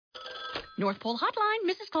North Pole Hotline,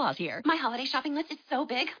 Mrs. Claus here. My holiday shopping list is so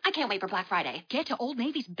big, I can't wait for Black Friday. Get to Old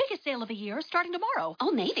Navy's biggest sale of the year starting tomorrow.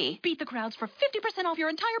 Old Navy? Beat the crowds for 50% off your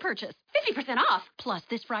entire purchase. 50% off? Plus,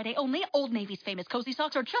 this Friday only, Old Navy's famous cozy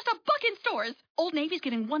socks are just $1 in stores. Old Navy's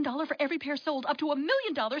giving $1 for every pair sold up to $1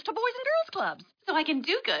 million to boys and girls clubs. So I can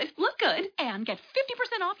do good, look good, and get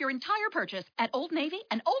 50% off your entire purchase at Old Navy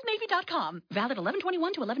and OldNavy.com. Valid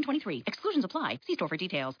 11/21 to 11/23. Exclusions apply. See store for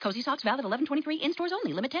details. Cozy socks valid 11/23 in stores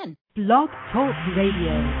only. Limit 10. Blog Talk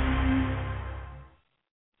Radio.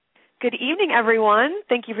 Good evening, everyone.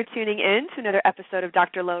 Thank you for tuning in to another episode of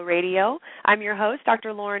Dr. Low Radio. I'm your host,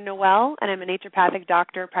 Dr. Lauren Noel, and I'm a naturopathic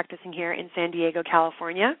doctor practicing here in San Diego,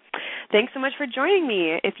 California. Thanks so much for joining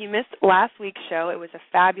me. If you missed last week's show, it was a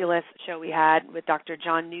fabulous show we had with Dr.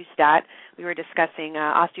 John Neustadt. We were discussing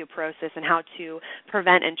osteoporosis and how to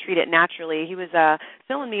prevent and treat it naturally. He was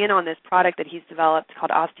filling me in on this product that he's developed called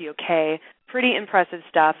OsteoK. Pretty impressive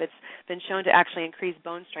stuff. It's been shown to actually increase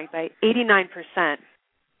bone strength by 89%.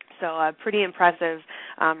 So pretty impressive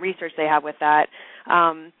research they have with that.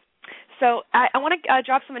 So I want to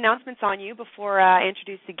drop some announcements on you before I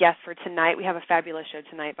introduce the guest for tonight. We have a fabulous show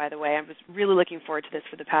tonight, by the way. I was really looking forward to this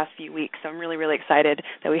for the past few weeks, so I'm really, really excited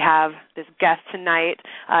that we have this guest tonight.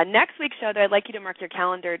 Next week's show, though, I'd like you to mark your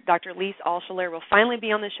calendar. Dr. Lise Altschuler will finally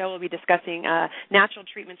be on the show. We'll be discussing natural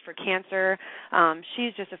treatments for cancer.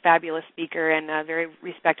 She's just a fabulous speaker and a very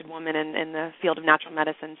respected woman in the field of natural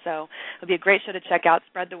medicine, so it'll be a great show to check out.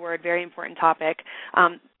 Spread the word, very important topic.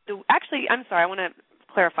 Actually, I'm sorry, I want to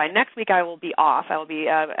clarify. Next week I will be off. I will be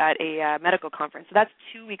at a medical conference. So that's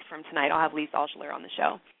 2 weeks from tonight. I'll have Lise Altschuler on the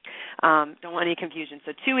show. Don't want any confusion.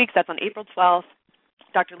 So 2 weeks, that's on April 12th.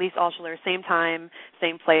 Dr. Lise Altschuler, same time,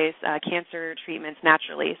 same place, cancer treatments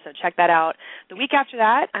naturally. So check that out. The week after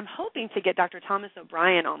that, I'm hoping to get Dr. Thomas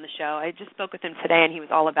O'Brien on the show. I just spoke with him today, and he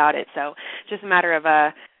was all about it. So just a matter of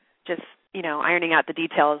ironing out the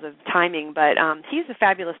details of timing, but he's a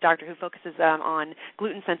fabulous doctor who focuses on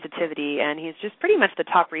gluten sensitivity, and he's just pretty much the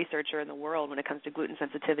top researcher in the world when it comes to gluten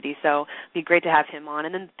sensitivity, so it'd be great to have him on.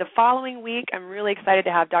 And then the following week, I'm really excited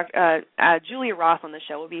to have Julia Ross on the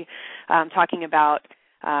show. We'll be talking about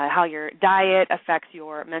how your diet affects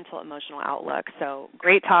your mental, emotional outlook. So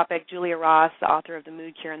great topic. Julia Ross, the author of The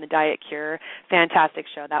Mood Cure and The Diet Cure. Fantastic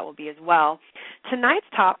show that will be as well. Tonight's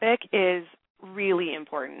topic is really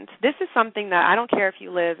important. This is something that I don't care if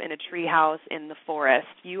you live in a tree house in the forest.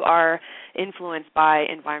 You are influenced by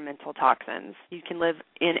environmental toxins. You can live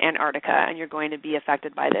in Antarctica and you're going to be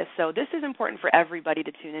affected by this. So this is important for everybody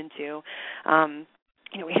to tune into.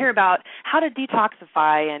 We hear about how to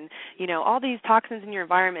detoxify and, all these toxins in your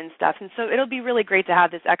environment and stuff. And so it'll be really great to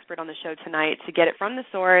have this expert on the show tonight to get it from the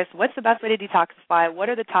source. What's the best way to detoxify? What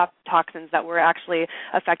are the top toxins that we're actually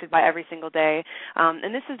affected by every single day?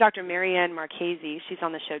 And this is Dr. Marianne Marchese. She's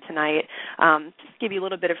on the show tonight. Just to give you a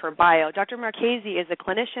little bit of her bio. Dr. Marchese is a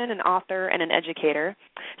clinician, an author, and an educator.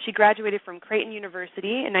 She graduated from Creighton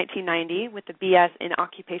University in 1990 with a BS in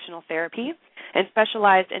occupational therapy and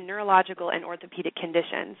specialized in neurological and orthopedic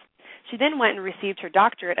conditions. She then went and received her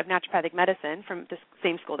doctorate of naturopathic medicine from the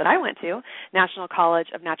same school that I went to, National College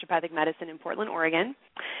of Naturopathic Medicine in Portland, Oregon.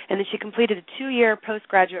 And then she completed a 2-year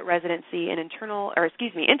postgraduate residency in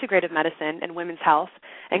integrative medicine and women's health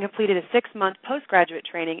and completed a 6-month postgraduate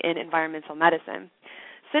training in environmental medicine.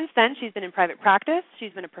 Since then, she's been in private practice.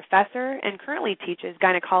 She's been a professor and currently teaches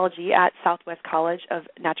gynecology at Southwest College of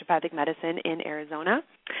Naturopathic Medicine in Arizona.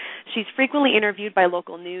 She's frequently interviewed by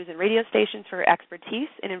local news and radio stations for her expertise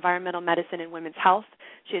in environmental medicine and women's health.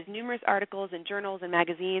 She has numerous articles in journals and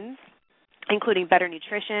magazines, including Better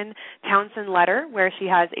Nutrition, Townsend Letter, where she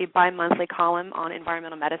has a bi-monthly column on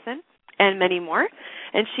environmental medicine, and many more.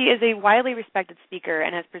 And she is a widely respected speaker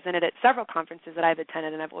and has presented at several conferences that I've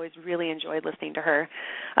attended, and I've always really enjoyed listening to her.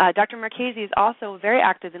 Dr. Marchese is also very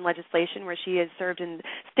active in legislation where she has served in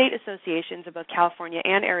state associations of both California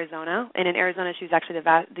and Arizona. And in Arizona, she was actually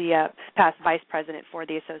the past vice president for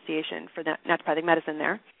the Association for Naturopathic Medicine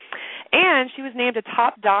there. And she was named a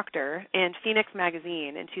top doctor in Phoenix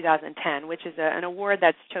Magazine in 2010, which is an award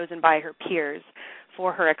that's chosen by her peers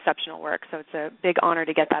for her exceptional work. So it's a big honor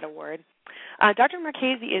to get that award. Dr.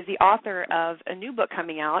 Marchese is the author of a new book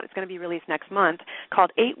coming out. It's going to be released next month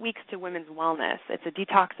called 8 Weeks to Women's Wellness. It's a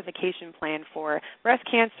detoxification plan for breast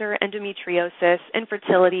cancer, endometriosis,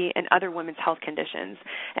 infertility, and other women's health conditions.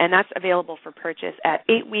 And that's available for purchase at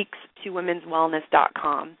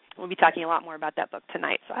 8weekstowomenswellness.com. We'll be talking a lot more about that book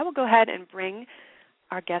tonight. So I will go ahead and bring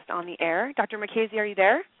our guest on the air. Dr. Marchese, are you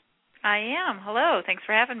there? I am. Hello. Thanks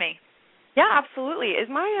for having me. Yeah, absolutely. Is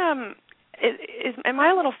my am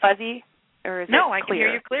I a little fuzzy, or is no, it I clear? can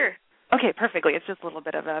hear you clear. Okay, perfectly. It's just a little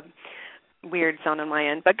bit of a weird sound on my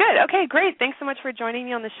end. But good. Okay, great. Thanks so much for joining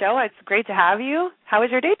me on the show. It's great to have you. How was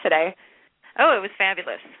your day today? Oh, it was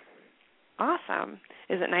fabulous. Awesome.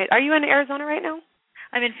 Is it nice? Are you in Arizona right now?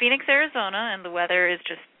 I'm in Phoenix, Arizona, and the weather is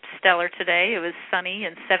just stellar today. It was sunny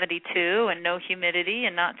and 72 and no humidity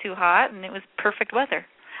and not too hot, and it was perfect weather.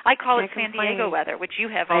 I call it San Diego weather, which you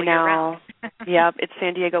have all year round. Yep, it's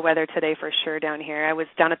San Diego weather today for sure down here. I was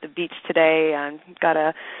down at the beach today and got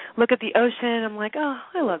to look at the ocean. I'm like, oh,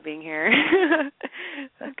 I love being here.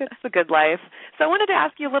 It's a good life. So I wanted to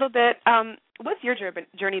ask you a little bit, what's your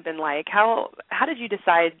journey been like? How did you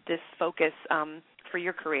decide this focus for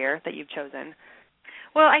your career that you've chosen?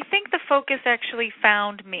 Well, I think the focus actually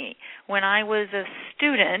found me when I was a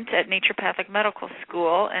student at Naturopathic Medical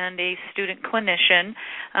School and a student clinician.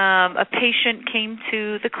 A patient came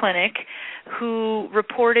to the clinic who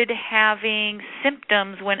reported having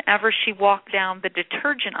symptoms whenever she walked down the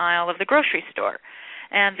detergent aisle of the grocery store.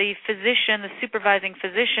 And the physician, the supervising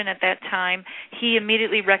physician at that time, he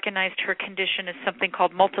immediately recognized her condition as something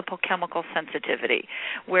called multiple chemical sensitivity,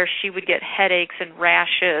 where she would get headaches and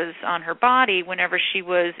rashes on her body whenever she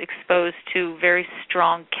was exposed to very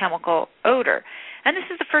strong chemical odor. And this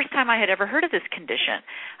is the first time I had ever heard of this condition.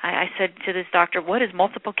 I said to this doctor, what is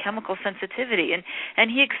multiple chemical sensitivity?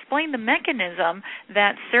 And he explained the mechanism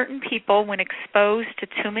that certain people, when exposed to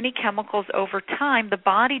too many chemicals over time, the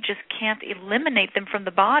body just can't eliminate them from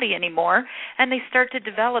the body anymore, and they start to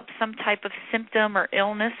develop some type of symptom or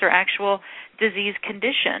illness or actual disease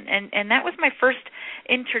condition. And that was my first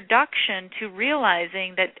introduction to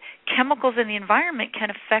realizing that chemicals in the environment can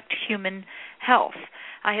affect human health.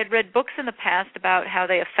 I had read books in the past about how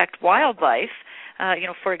they affect wildlife.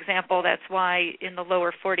 For example, that's why in the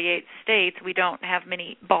lower 48 states we don't have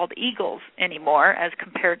many bald eagles anymore as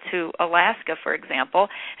compared to Alaska, for example.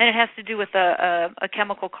 And it has to do with a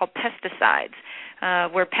chemical called pesticides,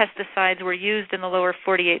 where pesticides were used in the lower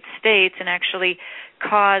 48 states and actually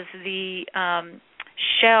caused the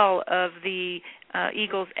shell of the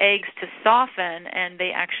eagle's eggs to soften, and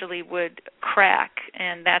they actually would crack,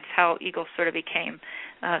 and that's how eagles sort of became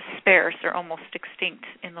sparse or almost extinct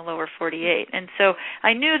in the lower 48. And so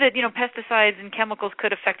I knew that, pesticides and chemicals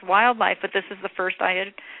could affect wildlife, but this is the first I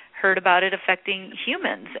had heard about it affecting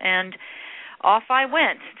humans. And off I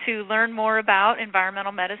went to learn more about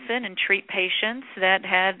environmental medicine and treat patients that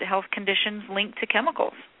had health conditions linked to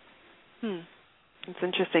chemicals. It's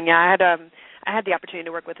interesting. Yeah, I had the opportunity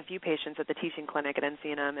to work with a few patients at the teaching clinic at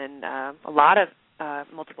NCNM, and a lot of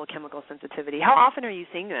multiple chemical sensitivity. How often are you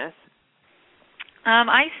seeing this?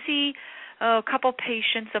 I see a couple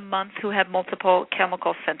patients a month who have multiple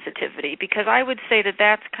chemical sensitivity, because I would say that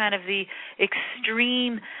that's kind of the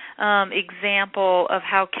extreme example of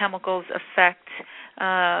how chemicals affect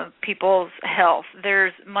people's health.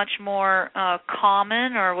 There's much more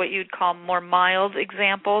common, or what you'd call more mild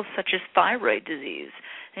examples, such as thyroid disease.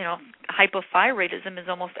 Hypothyroidism is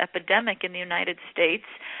almost epidemic in the United States,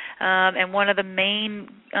 and one of the main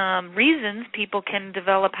reasons people can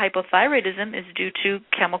develop hypothyroidism is due to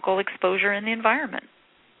chemical exposure in the environment.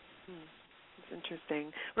 That's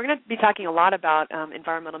interesting. We're going to be talking a lot about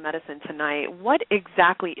environmental medicine tonight. What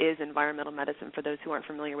exactly is environmental medicine for those who aren't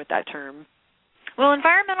familiar with that term? Well,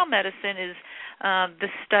 environmental medicine is the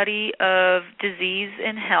study of disease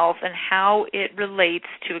and health and how it relates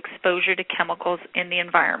to exposure to chemicals in the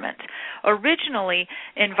environment. Originally,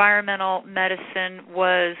 environmental medicine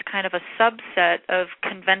was kind of a subset of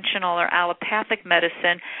conventional or allopathic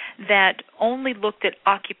medicine that only looked at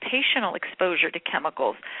occupational exposure to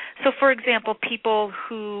chemicals. So, for example, people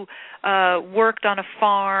who worked on a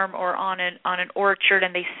farm or on an orchard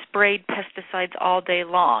and they sprayed pesticides all day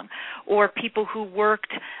long, or people who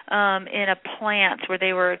worked in a plant where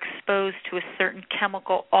they were exposed to a certain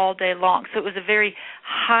chemical all day long. So it was a very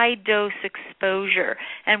high-dose exposure.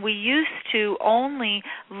 And we used to only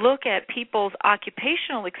look at people's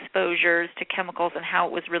occupational exposures to chemicals and how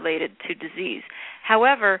it was related to disease.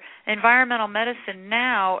 However, environmental medicine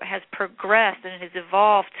now has progressed and has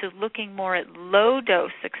evolved to looking more at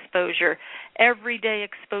low-dose exposure, everyday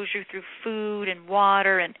exposure through food and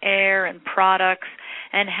water and air and products,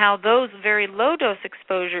 and how those very low-dose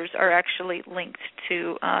exposures are actually linked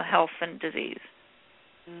to health and disease.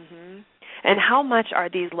 Mm-hmm. And how much are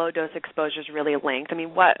these low-dose exposures really linked? I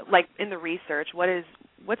mean, what, like in the research, what is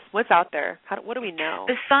what's out there? What do we know?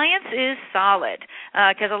 The science is solid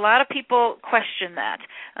because a lot of people question that.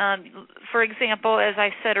 For example, as I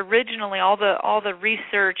said originally, all the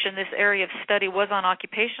research in this area of study was on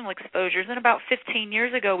occupational exposures, and about 15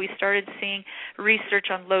 years ago we started seeing research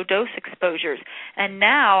on low dose exposures. And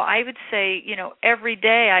now I would say, every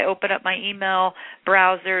day I open up my email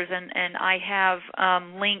browsers and I have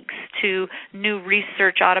links to new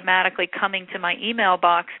research automatically coming to my email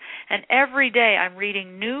box. And every day I'm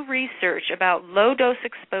reading new research about low-dose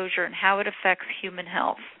exposure and how it affects human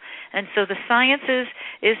health. And so the science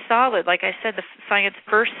is solid. Like I said, the science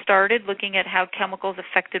first started looking at how chemicals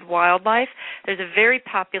affected wildlife. There's a very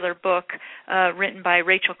popular book written by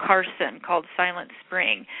Rachel Carson called Silent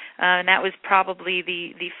Spring, and that was probably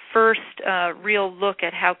the first real look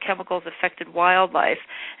at how chemicals affected wildlife.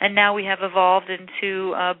 And now we have evolved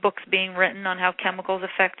into books being written on how chemicals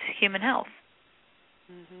affect human health.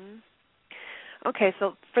 Mm-hmm. Okay,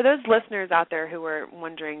 so for those listeners out there who are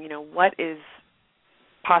wondering, what is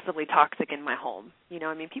possibly toxic in my home?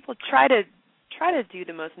 People try to do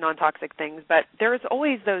the most non-toxic things, but there's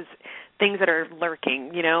always those things that are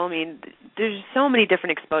lurking, There's so many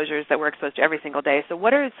different exposures that we're exposed to every single day. So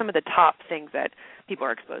what are some of the top things that people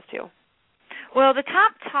are exposed to? Well, the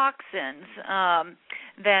top toxins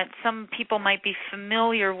that some people might be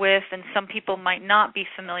familiar with and some people might not be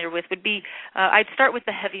familiar with would be, I'd start with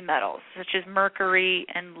the heavy metals, such as mercury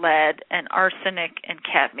and lead and arsenic and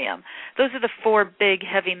cadmium. Those are the four big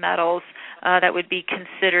heavy metals that would be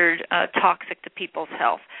considered toxic to people's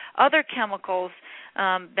health. Other chemicals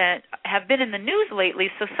that have been in the news lately,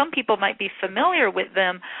 so some people might be familiar with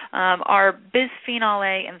them, are bisphenol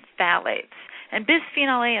A and phthalates. And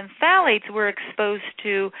bisphenol A and phthalates we're exposed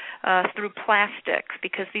to through plastics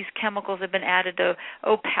because these chemicals have been added to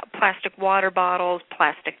plastic water bottles,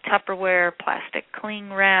 plastic Tupperware, plastic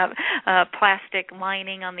cling wrap, plastic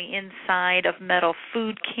lining on the inside of metal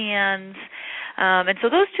food cans. And so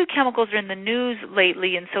those two chemicals are in the news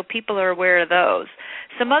lately, and so people are aware of those.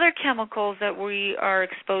 Some other chemicals that we are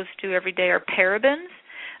exposed to every day are parabens.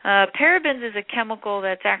 Parabens is a chemical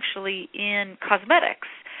that's actually in cosmetics.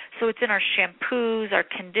 So it's in our shampoos, our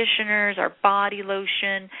conditioners, our body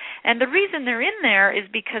lotion. And the reason they're in there is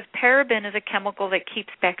because paraben is a chemical that keeps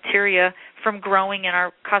bacteria from growing in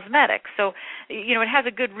our cosmetics. So, it has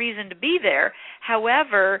a good reason to be there.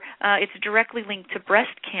 However, it's directly linked to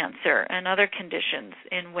breast cancer and other conditions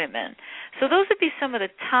in women. So those would be some of the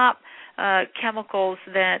top chemicals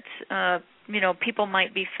that people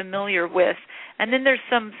might be familiar with. And then there's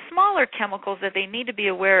some smaller chemicals that they need to be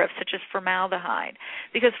aware of, such as formaldehyde,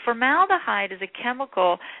 because formaldehyde is a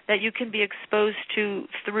chemical that you can be exposed to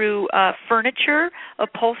through furniture,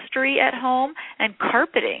 upholstery at home, and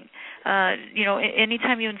carpeting.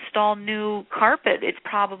 Anytime you install new carpet, it's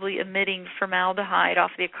probably emitting formaldehyde off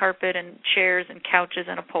the carpet and chairs and couches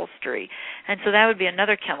and upholstery. And so that would be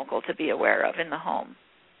another chemical to be aware of in the home.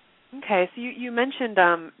 Okay, so you mentioned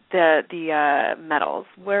the metals.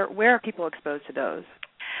 Where are people exposed to those?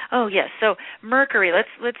 Oh yes, so mercury.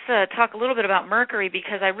 Let's talk a little bit about mercury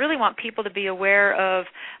because I really want people to be aware of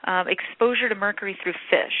exposure to mercury through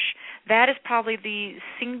fish. That is probably the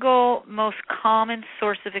single most common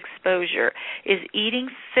source of exposure, is eating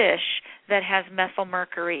fish that has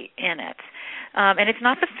methylmercury in it. And it's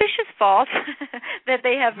not the fish's fault that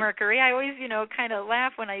they have mercury. I always, kind of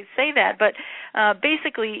laugh when I say that. But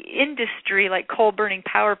basically, industry, like coal-burning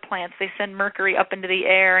power plants, they send mercury up into the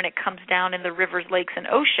air, and it comes down in the rivers, lakes, and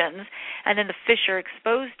oceans. And then the fish are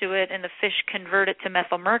exposed to it, and the fish convert it to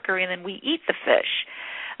methylmercury, and then we eat the fish.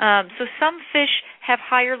 So some fish have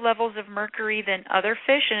higher levels of mercury than other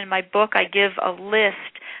fish, and in my book I give a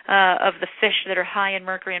list of the fish that are high in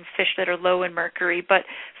mercury and fish that are low in mercury. But,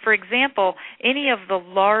 for example, any of the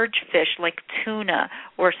large fish like tuna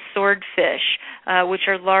or swordfish, which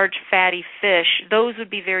are large fatty fish, those would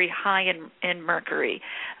be very high in mercury.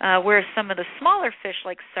 Whereas some of the smaller fish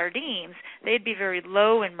like sardines, they'd be very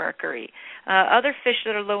low in mercury. Other fish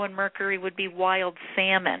that are low in mercury would be wild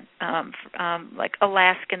salmon, like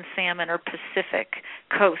Alaskan salmon or Pacific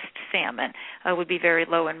Coast salmon would be very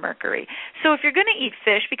low in mercury. So if you're going to eat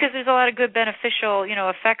fish, because there's a lot of good beneficial,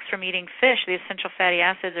 effects from eating fish, the essential fatty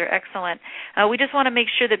acids are excellent. We just want to make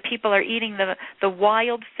sure that people are eating the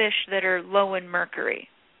wild fish that are low in mercury.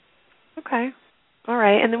 Okay. All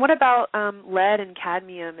right. And then what about lead and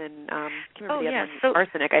cadmium and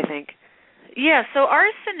arsenic, I think? Yeah, so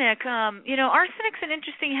arsenic, arsenic's an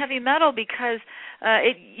interesting heavy metal because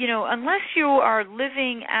unless you are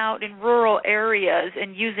living out in rural areas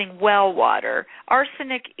and using well water,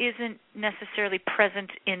 arsenic isn't necessarily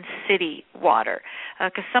present in city water,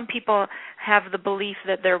 because some people have the belief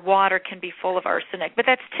that their water can be full of arsenic, but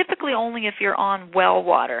that's typically only if you're on well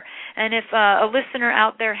water. And if a listener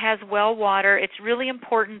out there has well water, it's really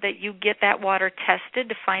important that you get that water tested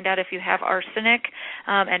to find out if you have arsenic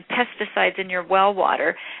and pesticides in your well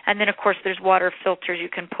water. And then, of course, there's water filters you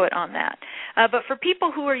can put on that. But for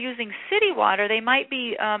people who are using city water, they might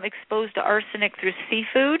be exposed to arsenic through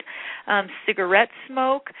seafood, cigarette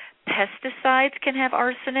smoke. Pesticides can have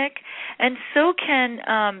arsenic, and so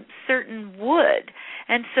can certain wood.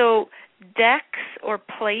 And so decks or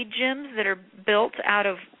play gyms that are built out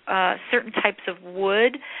of certain types of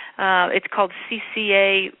wood, it's called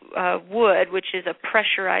CCA wood, which is a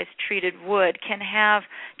pressurized treated wood, can have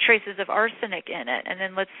traces of arsenic in it. And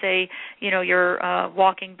then let's say, you're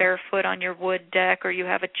walking barefoot on your wood deck, or you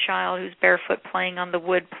have a child who's barefoot playing on the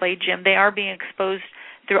wood play gym. They are being exposed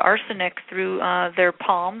through arsenic through their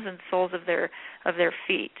palms and soles of their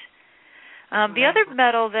feet. The other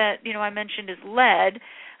metal that I mentioned is lead.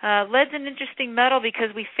 Lead's an interesting metal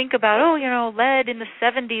because we think about, lead in the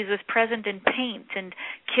 70s was present in paint, and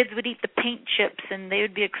kids would eat the paint chips and they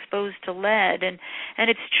would be exposed to lead. And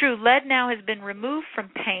it's true, lead now has been removed from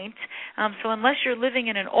paint, so unless you're living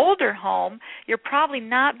in an older home, you're probably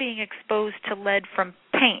not being exposed to lead from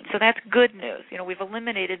paint. So that's good news. We've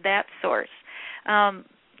eliminated that source.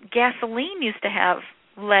 Gasoline used to have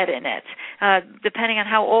lead in it. Depending on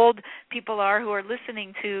how old people are who are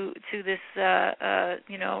listening to this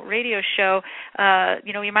radio show,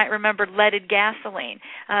 you might remember leaded gasoline.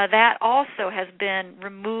 That also has been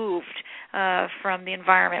removed from the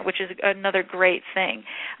environment, which is another great thing.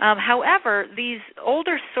 However, these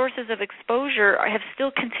older sources of exposure have still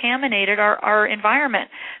contaminated our environment.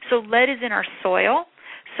 So lead is in our soil.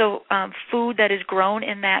 So food that is grown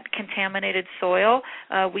in that contaminated soil,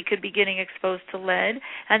 we could be getting exposed to lead.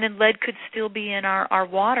 And then lead could still be in our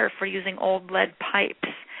water for using old lead pipes.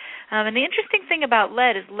 And the interesting thing about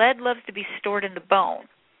lead is lead loves to be stored in the bone.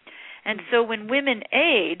 And so when women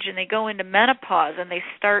age and they go into menopause and they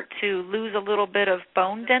start to lose a little bit of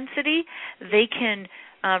bone density, they can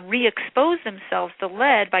re-expose themselves to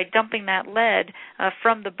lead by dumping that lead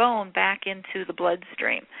from the bone back into the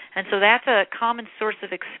bloodstream. And so that's a common source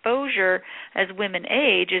of exposure as women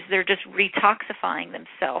age, is they're just retoxifying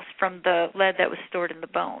themselves from the lead that was stored in the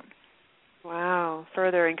bone. Wow,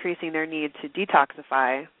 further increasing their need to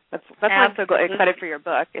detoxify. That's why I'm so excited for your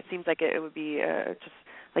book. It seems like it would be just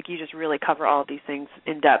like you just really cover all of these things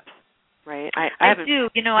in depth, right? I do.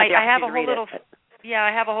 I have a whole little... Yeah,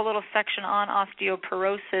 I have a whole little section on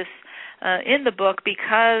osteoporosis in the book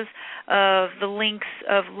because of the links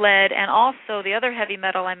of lead, and also the other heavy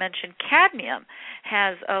metal I mentioned, cadmium,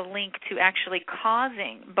 has a link to actually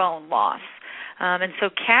causing bone loss. And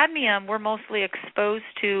so cadmium we're mostly exposed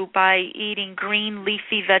to by eating green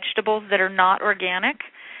leafy vegetables that are not organic,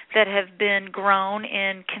 that have been grown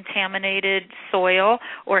in contaminated soil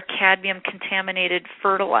or cadmium-contaminated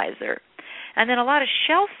fertilizer. And then a lot of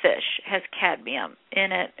shellfish has cadmium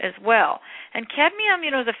in it as well. And cadmium,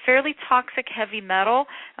 is a fairly toxic heavy metal.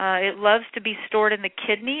 It loves to be stored in the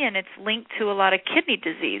kidney, and it's linked to a lot of kidney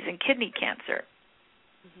disease and kidney cancer.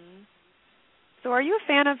 Mm-hmm. So are you a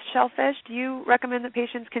fan of shellfish? Do you recommend that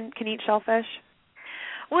patients can eat shellfish?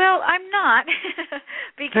 Well, I'm not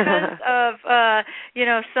because of,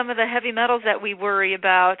 some of the heavy metals that we worry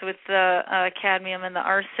about with the cadmium and the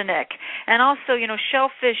arsenic. And also,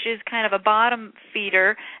 shellfish is kind of a bottom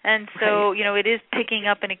feeder, and so, it is picking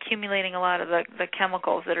up and accumulating a lot of the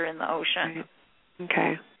chemicals that are in the ocean. Right.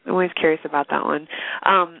 Okay. I'm always curious about that one.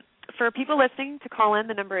 For people listening to call in,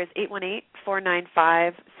 the number is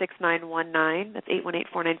 818-495-6919. That's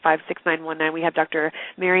 818-495-6919. We have Dr.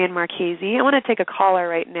 Marian Marchese. I want to take a caller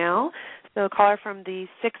right now. So a caller from the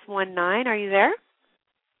 619. Are you there?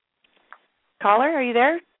 Caller, are you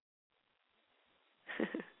there?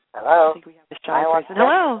 Hello. I think we have a shy person.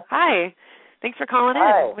 Hello. Hi. Thanks for calling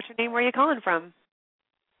in. What's your name? Where are you calling from?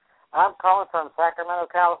 I'm calling from Sacramento,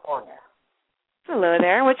 California. Hello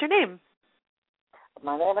there. What's your name?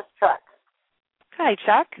 My name is Chuck. Hi,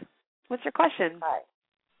 Chuck. What's your question? Hi.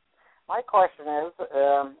 My question is,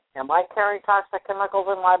 am I carrying toxic chemicals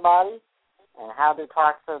in my body? And how do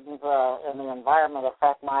toxins in the environment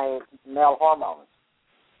affect my male hormones?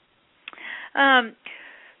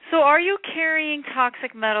 So are you carrying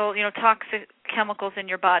toxic metal, toxic chemicals in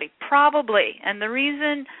your body? Probably. And the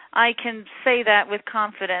reason I can say that with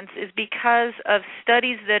confidence is because of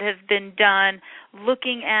studies that have been done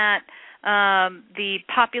looking at the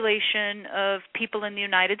population of people in the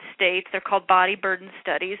United States. They're called body burden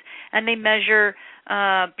studies, and they measure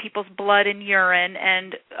people's blood and urine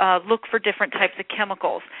and look for different types of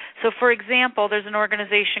chemicals. So, for example, there's an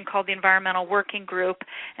organization called the Environmental Working Group,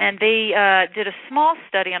 and they did a small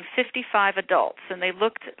study on 55 adults, and they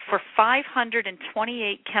looked for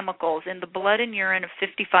 528 chemicals in the blood and urine of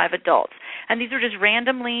 55 adults. And these were just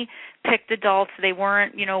randomly picked adults. They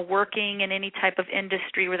weren't, working in any type of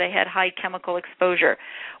industry where they had high chemical exposure.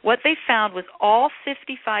 What they found was all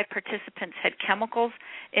 55 participants had chemicals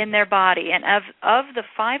in their body, and of the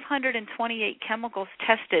 528 chemicals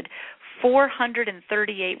tested,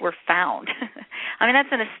 438 were found. I mean, that's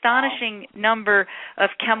an astonishing number of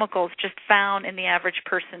chemicals just found in the average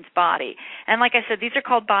person's body. And like I said, these are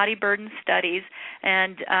called body burden studies,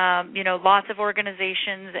 and lots of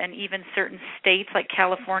organizations and even certain states like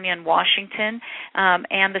California and Washington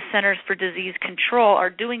and the Centers for Disease Control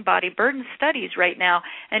are doing body burden studies right now,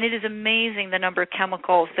 and it is amazing the number of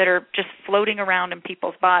chemicals that are just floating around in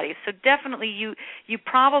people's bodies. So definitely you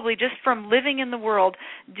probably, just from living in the world,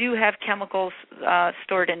 do have chemicals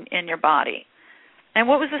stored in your body. And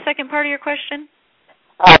what was the second part of your question?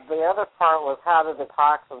 The other part was, how do the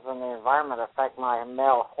toxins in the environment affect my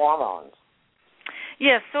male hormones?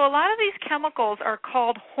 Yes, so a lot of these chemicals are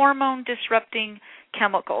called hormone-disrupting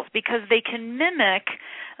chemicals because they can mimic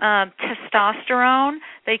testosterone,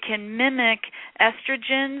 they can mimic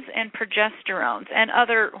estrogens and progesterones and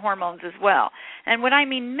other hormones as well. And when I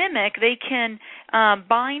mean mimic, they can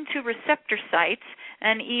bind to receptor sites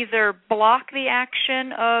and either block the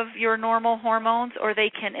action of your normal hormones, or they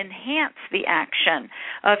can enhance the action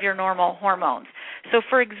of your normal hormones. So,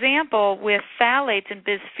 for example, with phthalates and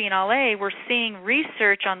bisphenol A, we're seeing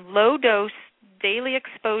research on low-dose daily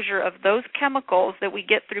exposure of those chemicals that we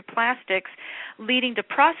get through plastics leading to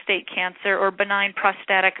prostate cancer or benign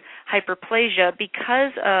prostatic hyperplasia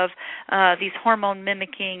because of these hormone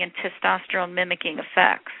mimicking and testosterone mimicking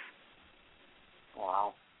effects.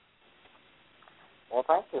 Wow. Well,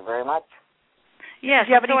 thank you very much. Yes,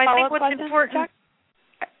 do you have any so I think follow-up what's questions, important.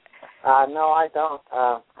 Chuck? No, I don't.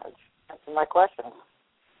 Answer my questions.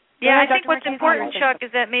 Yeah, I Dr. think what's Marchese, important, Chuck,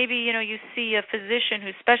 is that maybe, you see a physician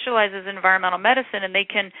who specializes in environmental medicine, and they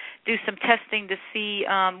can do some testing to see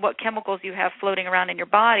what chemicals you have floating around in your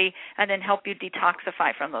body and then help you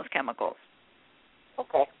detoxify from those chemicals.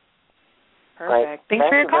 Okay. Perfect. Great. Thanks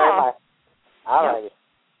for your call. All righty.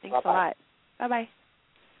 Thanks a lot. Bye-bye.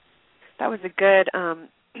 That was a good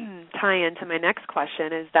tie-in to my next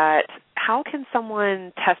question, is that how can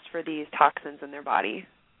someone test for these toxins in their body?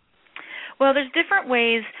 Well, there's different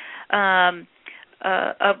ways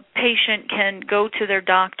a patient can go to their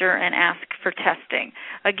doctor and ask for testing.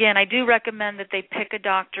 Again, I do recommend that they pick a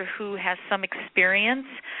doctor who has some experience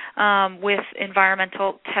with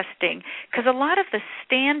environmental testing, because a lot of the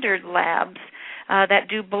standard labs that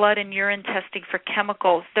do blood and urine testing for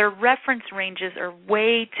chemicals, their reference ranges are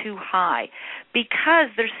way too high because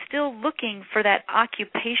they're still looking for that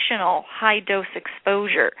occupational high-dose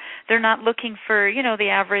exposure. They're not looking for, the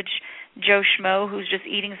average Joe Schmo who's just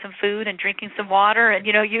eating some food and drinking some water and,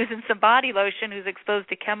 using some body lotion who's exposed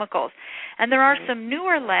to chemicals. And there are some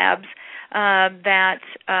newer labs that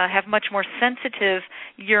have much more sensitive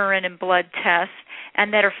urine and blood tests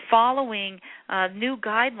and that are following new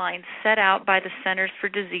guidelines set out by the Centers for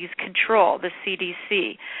Disease Control, the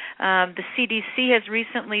CDC. The CDC has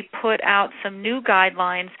recently put out some new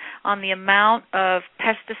guidelines on the amount of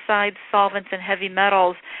pesticides, solvents, and heavy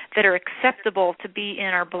metals that are acceptable to be in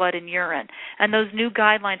our blood and urine. And those new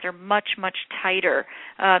guidelines are much, much tighter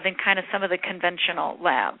than kind of some of the conventional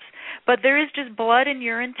labs. But there is just blood and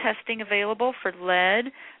urine testing available for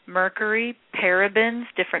lead, mercury, parabens,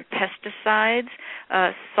 different pesticides,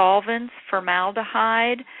 solvents,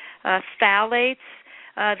 formaldehyde, phthalates.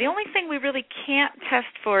 The only thing we really can't test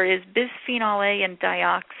for is bisphenol A and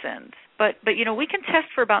dioxins. But we can test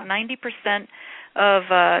for about 90%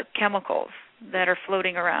 of chemicals that are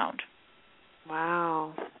floating around.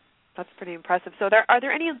 Wow. That's pretty impressive. So are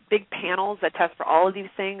there any big panels that test for all of these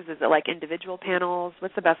things? Is it like individual panels?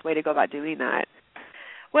 What's the best way to go about doing that?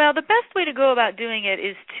 Well, the best way to go about doing it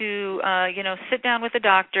is to, sit down with a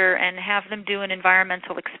doctor and have them do an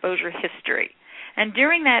environmental exposure history. And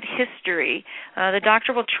during that history, the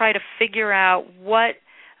doctor will try to figure out what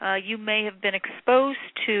you may have been exposed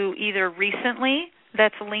to either recently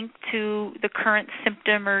that's linked to the current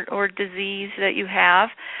symptom or disease that you have,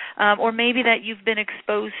 or maybe that you've been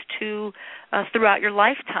exposed to throughout your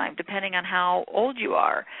lifetime, depending on how old you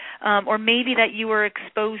are, or maybe that you were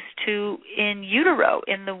exposed to in utero,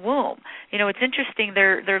 in the womb. You know, it's interesting.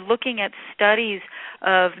 They're looking at studies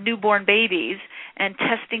of newborn babies and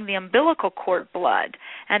testing the umbilical cord blood,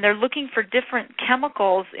 and they're looking for different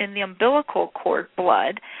chemicals in the umbilical cord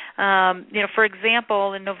blood. You know, for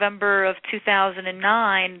example, in November of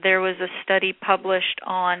 2009, there was a study published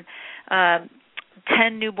on 10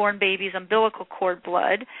 newborn babies' umbilical cord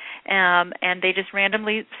blood, and they just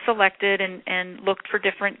randomly selected and looked for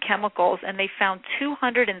different chemicals, and they found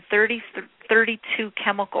 232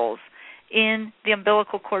 chemicals in the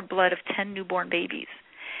umbilical cord blood of 10 newborn babies.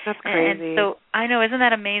 That's crazy. And so I know, isn't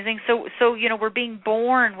that amazing? So you know, we're being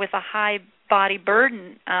born with a high body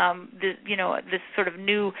burden. This sort of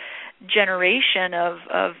new generation of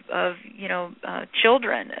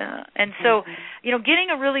children, and so you know, getting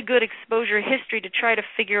a really good exposure history to try to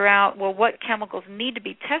figure out, well, what chemicals need to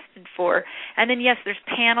be tested for, and then yes, there's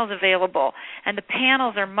panels available, and the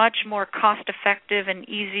panels are much more cost effective and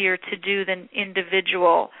easier to do than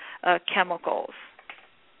individual chemicals.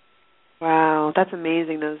 Wow, that's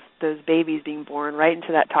amazing, those babies being born right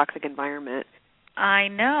into that toxic environment. I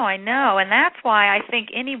know, and that's why I think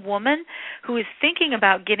any woman who is thinking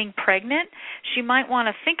about getting pregnant, she might want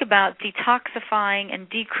to think about detoxifying and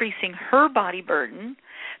decreasing her body burden,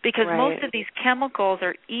 because most of these chemicals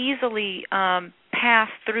are easily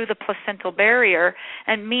passed through the placental barrier,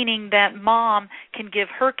 and meaning that mom can give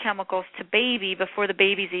her chemicals to baby before the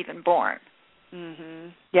baby's even born. Mm-hmm.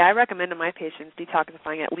 Yeah, I recommend to my patients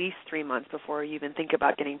detoxifying at least 3 months before you even think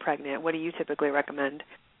about getting pregnant. What do you typically recommend?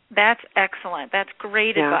 That's excellent. That's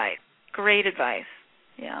great advice. Great advice.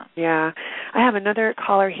 Yeah. Yeah. I have another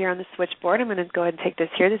caller here on the switchboard. I'm going to go ahead and take this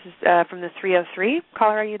here. This is from the 303.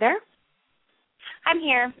 Caller, are you there? I'm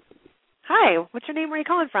here. Hi. What's your name? Where are you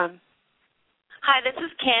calling from? Hi, this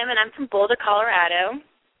is Kim, and I'm from Boulder, Colorado.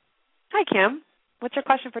 Hi, Kim. What's your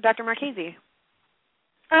question for Dr. Marchese?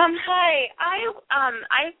 Hi.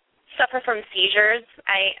 I suffer from seizures.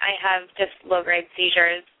 I have just low-grade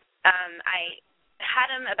seizures. I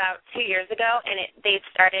had them about 2 years ago, and they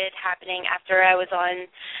started happening after I was on,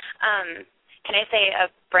 can I say a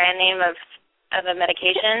brand name of a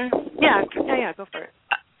medication? Yeah, go for it.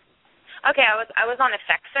 Okay, I was on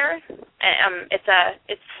Effexor.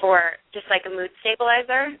 It's for just like a mood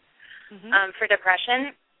stabilizer for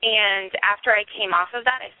depression. And after I came off of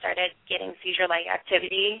that, I started getting seizure-like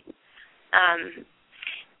activity.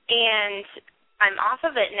 And I'm off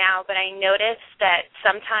of it now, but I notice that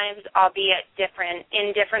sometimes I'll be in different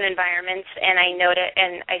environments, and I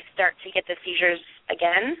start to get the seizures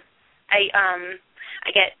again. I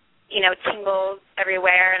get tingles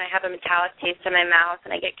everywhere, and I have a metallic taste in my mouth, and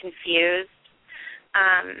I get confused.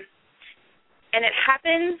 And it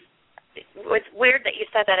happens. It's weird that you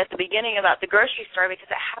said that at the beginning about the grocery store,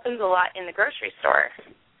 because it happens a lot in the grocery store.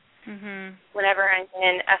 Mm-hmm. Whenever I'm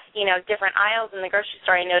in different aisles in the grocery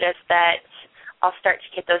store, I notice that I'll start to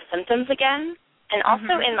get those symptoms again, and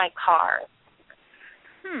also in my car.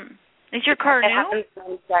 Is your car new?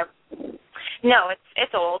 No,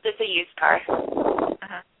 it's old. It's a used car.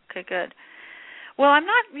 Okay, good. Well, I'm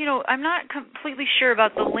not completely sure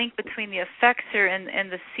about the link between the Effexor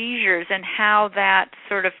and the seizures, and how that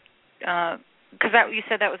sort of, because you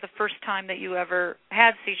said that was the first time that you ever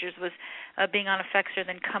had seizures, was being on Effexor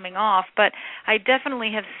then coming off. But I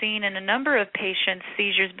definitely have seen in a number of patients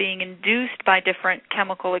seizures being induced by different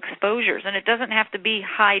chemical exposures, and it doesn't have to be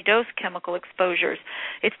high-dose chemical exposures.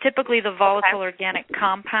 It's typically the volatile organic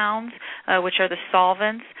compounds, which are the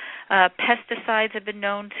solvents. Pesticides have been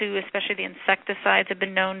known to, especially the insecticides, have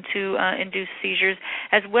been known to induce seizures,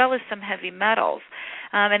 as well as some heavy metals.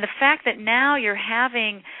 And the fact that now you're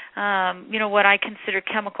having, what I consider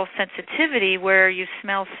chemical sensitivity, where you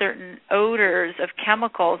smell certain odors of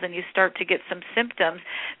chemicals and you start to get some symptoms,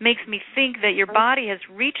 makes me think that your body has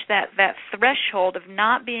reached that threshold of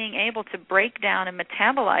not being able to break down and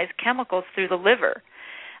metabolize chemicals through the liver.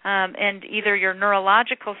 And either your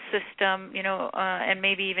neurological system, and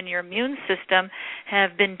maybe even your immune system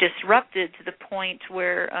have been disrupted to the point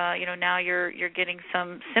where, now you're getting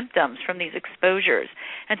some symptoms from these exposures.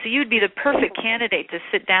 And so you'd be the perfect candidate to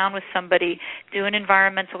sit down with somebody, do an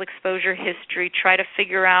environmental exposure history, try to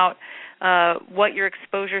figure out what your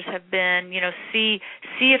exposures have been, see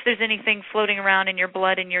if there's anything floating around in your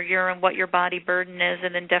blood and your urine, what your body burden is,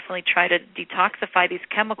 and then definitely try to detoxify these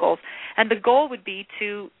chemicals. And the goal would be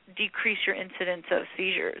to decrease your incidence of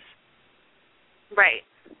seizures. Right.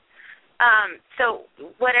 So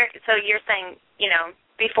you're saying,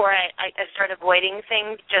 before I start avoiding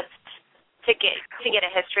things, just to get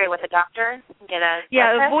a history with a doctor?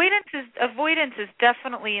 Avoidance is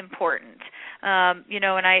definitely important.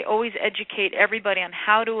 And I always educate everybody on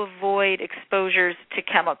how to avoid exposures to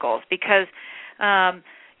chemicals because,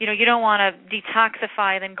 you don't want to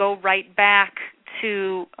detoxify and then go right back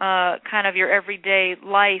to kind of your everyday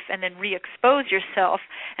life and then re-expose yourself.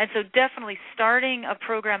 And so definitely starting a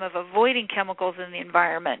program of avoiding chemicals in the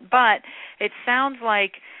environment. But it sounds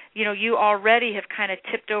like, you already have kind of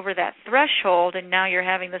tipped over that threshold and now you're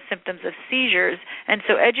having the symptoms of seizures. And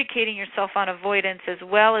so educating yourself on avoidance as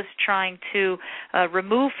well as trying to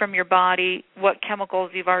remove from your body what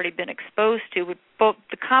chemicals you've already been exposed to, both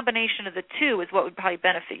the combination of the two is what would probably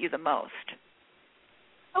benefit you the most.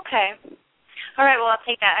 Okay. All right, well, I'll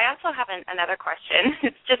take that. I also have another question.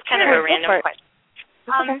 It's just kind of a random question.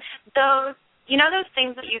 Those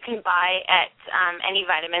things that you can buy at any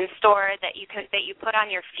vitamin store that you put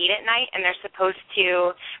on your feet at night, and they're supposed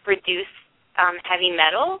to reduce heavy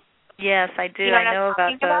metals? Yes, I do. I know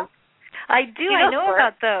about those. I do. I know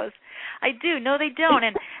about those. I do. No, they don't.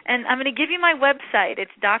 And I'm going to give you my website.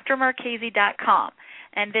 It's drmarchese.com.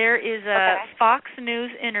 And there is a Fox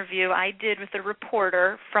News interview I did with a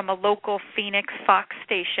reporter from a local Phoenix Fox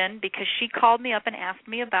station because she called me up and asked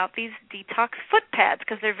me about these detox foot pads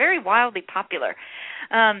because they're very wildly popular.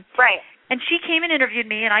 Right. And she came and interviewed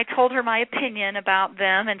me, and I told her my opinion about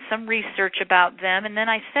them and some research about them. And then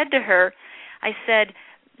I said to her,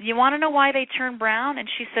 you want to know why they turn brown? And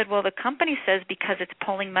she said, well, the company says because it's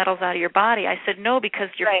pulling metals out of your body. I said, no, because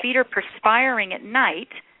your feet are perspiring at night,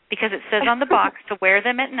 because it says on the box to wear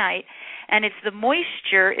them at night, and it's the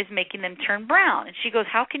moisture is making them turn brown. And she goes,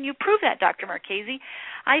 how can you prove that, Dr. Marchese?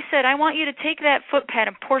 I said, I want you to take that foot pad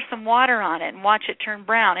and pour some water on it and watch it turn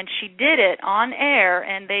brown. And she did it on air,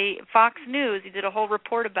 and Fox News did a whole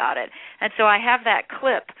report about it. And so I have that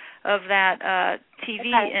clip of that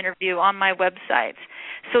TV interview on my websites.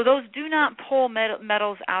 So those do not pull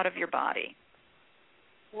metals out of your body.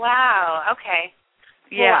 Wow, okay.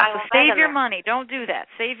 Yeah, so save your money. Don't do that.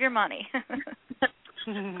 Save your money.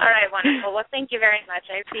 All right, wonderful. Well, thank you very much.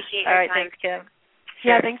 I appreciate your time. All right, thanks, Kim.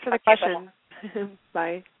 Yeah, thanks for the question.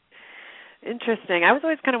 Bye. Interesting. I was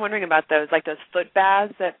always kind of wondering about those, like those foot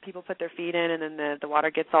baths that people put their feet in and then the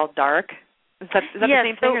water gets all dark. Is that the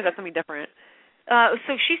same thing or is that something different?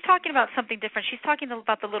 So she's talking about something different. She's talking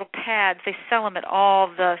about the little pads. They sell them at all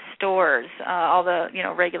the stores, all the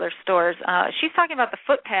regular stores. She's talking about the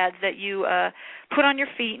foot pads that you put on your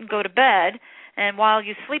feet and go to bed. And while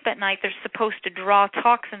you sleep at night, they're supposed to draw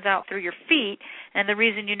toxins out through your feet. And the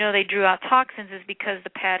reason they drew out toxins is because the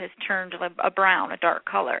pad has turned a brown, a dark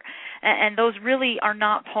color. And those really are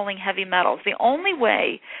not pulling heavy metals. The only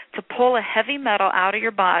way to pull a heavy metal out of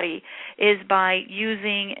your body is by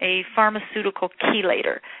using a pharmaceutical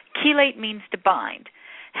chelator. Chelate means to bind.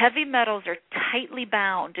 Heavy metals are tightly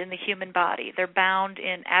bound in the human body. They're bound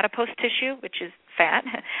in adipose tissue, which is fat.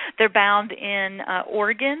 They're bound in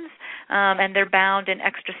organs, and they're bound in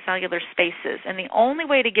extracellular spaces. And the only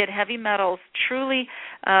way to get heavy metals truly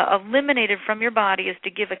eliminated from your body is to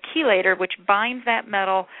give a chelator, which binds that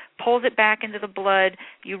metal, pulls it back into the blood,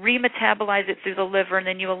 you remetabolize it through the liver, and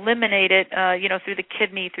then you eliminate it, through the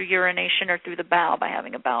kidney, through urination, or through the bowel by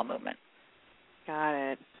having a bowel movement.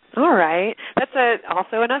 Got it. All right. That's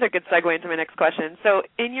also another good segue into my next question. So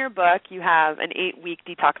in your book, you have an 8-week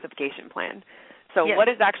detoxification plan. So what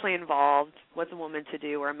is actually involved? What's a woman to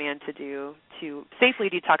do or a man to do to safely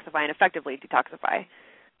detoxify and effectively detoxify?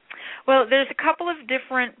 Well, there's a couple of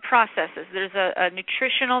different processes. There's a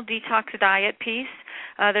nutritional detox diet piece.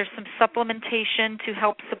 There's some supplementation to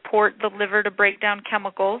help support the liver to break down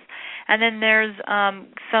chemicals. And then there's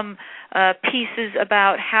some pieces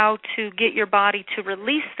about how to get your body to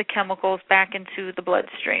release the chemicals back into the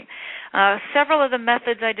bloodstream. Several of the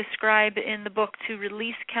methods I describe in the book to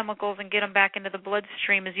release chemicals and get them back into the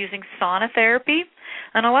bloodstream is using sauna therapy.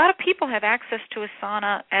 And a lot of people have access to a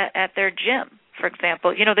sauna at their gym, for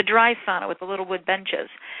example, the dry sauna with the little wood benches.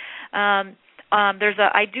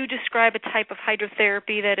 I do describe a type of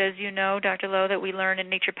hydrotherapy that, as you know, Dr. Lowe, that we learn in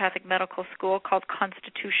naturopathic medical school called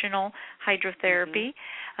constitutional hydrotherapy,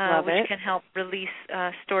 which can help release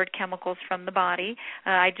stored chemicals from the body.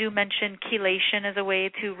 I do mention chelation as a way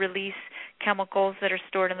to release chemicals that are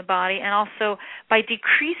stored in the body, and also by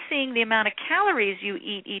decreasing the amount of calories you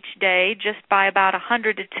eat each day just by about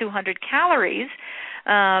 100 to 200 calories,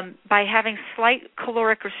 by having slight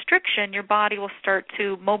caloric restriction, your body will start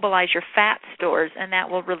to mobilize your fat stores, and that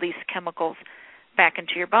will release chemicals back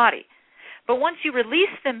into your body. But once you release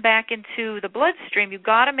them back into the bloodstream, you've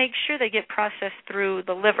got to make sure they get processed through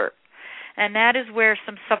the liver. and that is where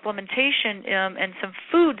some supplementation and some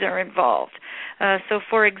foods are involved. So,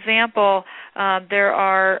 for example, there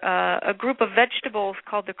are a group of vegetables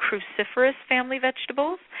called the cruciferous family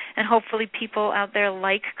vegetables, and hopefully people out there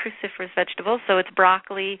like cruciferous vegetables. So it's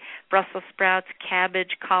broccoli, Brussels sprouts,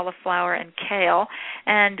 cabbage, cauliflower, and kale.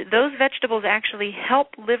 And those vegetables actually help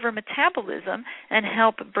liver metabolism and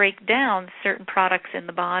help break down certain products in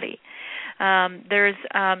the body. There's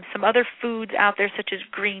some other foods out there, such as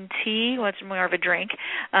green tea, well, it's more of a drink,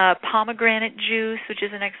 pomegranate juice, which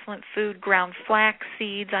is an excellent food, ground flax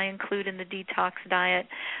seeds I include in the detox diet,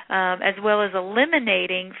 as well as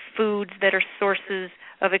eliminating foods that are sources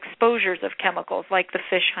of exposures of chemicals, like the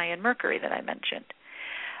fish high in mercury that I mentioned.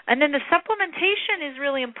 And then the supplementation is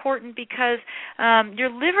really important because your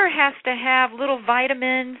liver has to have little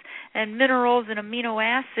vitamins and minerals and amino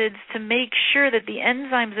acids to make sure that the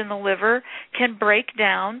enzymes in the liver can break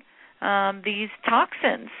down these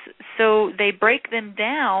toxins. So they break them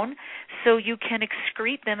down so you can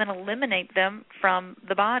excrete them and eliminate them from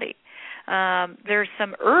the body. There's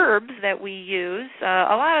some herbs that we use.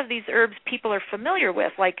 A lot of these herbs people are familiar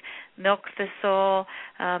with, like milk thistle,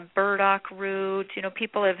 burdock root.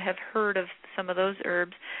 People have heard of some of those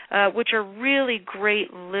herbs, which are really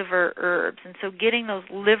great liver herbs. And so getting those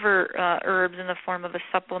liver herbs in the form of a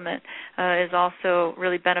supplement is also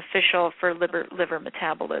really beneficial for liver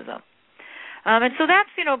metabolism. And so that's,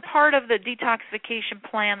 part of the detoxification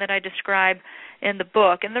plan that I describe in the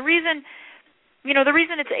book. And the reason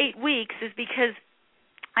it's 8 weeks is because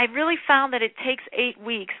I really found that it takes 8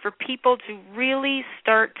 weeks for people to really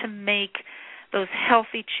start to make those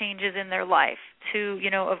healthy changes in their life, to,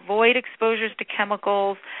 avoid exposures to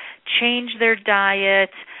chemicals, change their diet,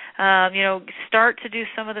 start to do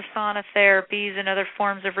some of the sauna therapies and other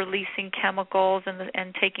forms of releasing chemicals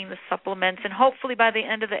and taking the supplements. And hopefully by the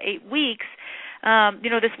end of the 8 weeks,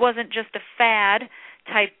 this wasn't just a fad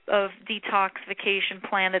type of detoxification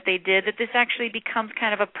plan that they did, that this actually becomes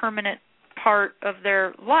kind of a permanent part of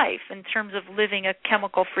their life in terms of living a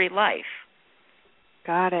chemical-free life.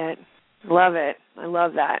 Got it. Love it. I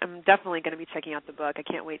love that. I'm definitely going to be checking out the book. I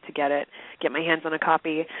can't wait to get my hands on a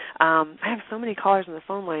copy. I have so many callers on the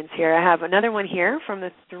phone lines here. I have another one here from the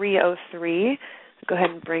 303. Go ahead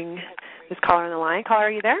and bring this caller on the line. Caller,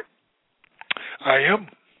 are you there? I am.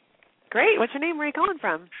 Great. What's your name? Where are you calling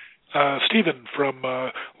from? Stephen from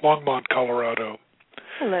Longmont, Colorado.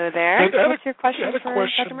 Hello there. What's your question for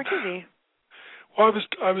Dr. Martuzzi? Well,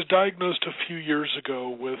 I was diagnosed a few years ago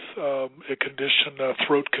with a condition, a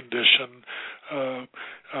throat condition,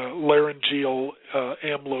 laryngeal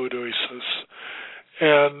amyloidosis,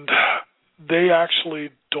 and they actually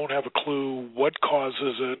don't have a clue what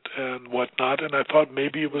causes it and whatnot. And I thought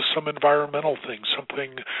maybe it was some environmental thing,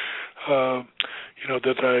 something,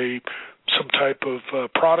 some type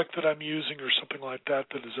of product that I'm using or something like that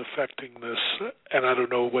is affecting this. And I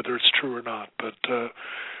don't know whether it's true or not, but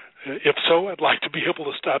if so, I'd like to be able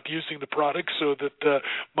to stop using the product so that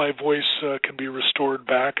my voice can be restored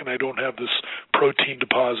back and I don't have this protein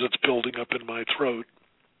deposits building up in my throat.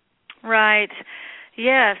 Right.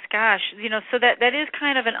 Yes, gosh. So that is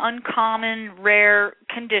kind of an uncommon, rare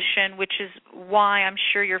condition, which is why I'm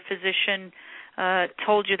sure your physician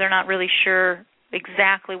told you they're not really sure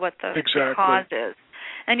exactly what the cause is.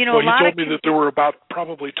 And, he told me that there were about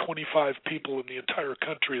probably 25 people in the entire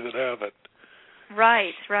country that have it.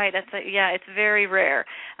 Right. It's very rare.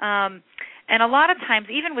 And a lot of times,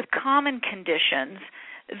 even with common conditions,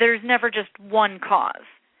 there's never just one cause.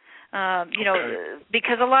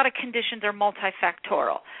 Because a lot of conditions are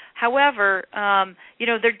multifactorial. However,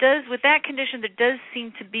 with that condition, there does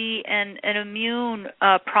seem to be an immune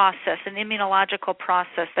process, an immunological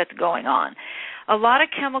process that's going on. A lot of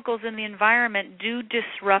chemicals in the environment do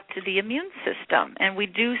disrupt the immune system, and we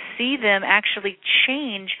do see them actually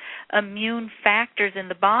change immune factors in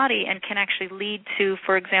the body and can actually lead to,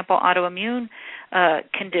 for example, autoimmune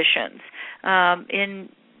conditions. I'm going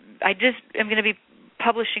to be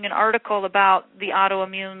publishing an article about the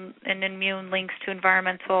autoimmune and immune links to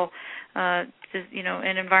environmental,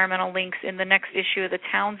 and environmental links in the next issue of the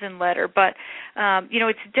Townsend letter. But,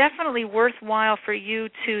 it's definitely worthwhile for you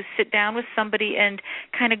to sit down with somebody and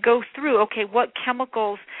kind of go through, okay, what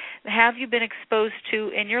chemicals have you been exposed to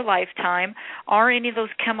in your lifetime? Are any of those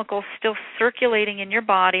chemicals still circulating in your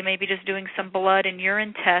body, maybe just doing some blood and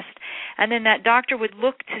urine test? And then that doctor would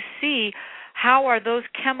look to see how are those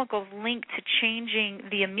chemicals linked to changing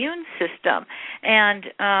the immune system? And,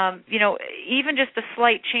 even just a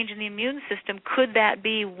slight change in the immune system, could that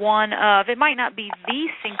be one of, it might not be the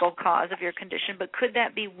single cause of your condition, but could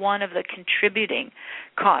that be one of the contributing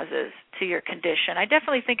causes to your condition? I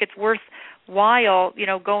definitely think it's worthwhile,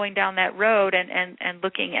 going down that road and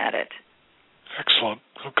looking at it. Excellent.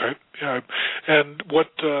 Okay. Yeah. And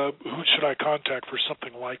who should I contact for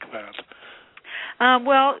something like that?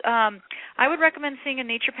 I would recommend seeing a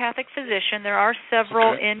naturopathic physician. There are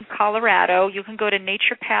several in Colorado. You can go to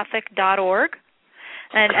naturopathic.org.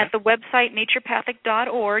 And at the website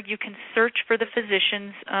naturopathic.org, you can search for the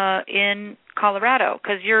physicians in Colorado,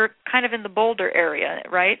 because you're kind of in the Boulder area,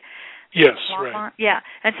 right? Yes, right. Yeah,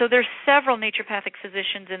 and so there's several naturopathic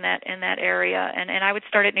physicians in that area, and I would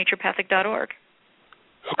start at naturopathic.org.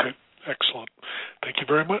 Okay, excellent. Thank you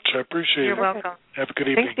very much. I appreciate it. You're welcome. Have a good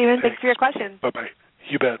evening. Thanks, Stephen. Thanks for your question. Bye-bye.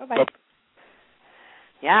 You bet. Bye-bye.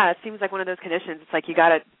 Yeah, it seems like one of those conditions. It's like you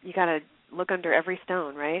gotta look under every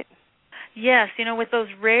stone, right? Yes, with those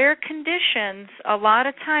rare conditions, a lot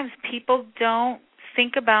of times people don't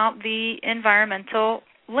think about the environmental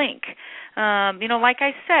link. Like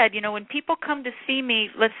I said, when people come to see me,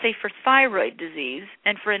 let's say for thyroid disease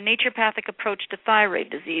and for a naturopathic approach to thyroid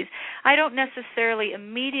disease, I don't necessarily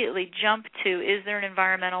immediately jump to, is there an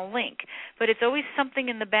environmental link? But it's always something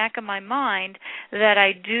in the back of my mind that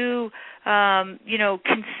I do,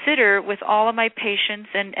 consider with all of my patients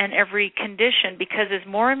and every condition, because as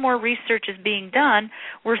more and more research is being done,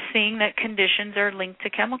 we're seeing that conditions are linked to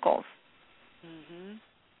chemicals.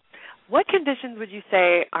 What conditions would you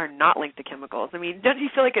say are not linked to chemicals? I mean, don't you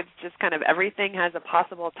feel like it's just kind of everything has a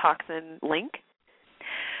possible toxin link?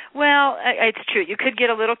 Well, it's true. You could get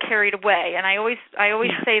a little carried away, and I always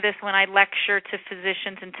say this when I lecture to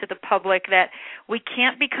physicians and to the public, that we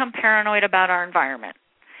can't become paranoid about our environment.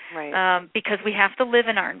 Right. Because we have to live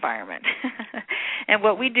in our environment. And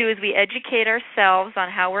what we do is we educate ourselves on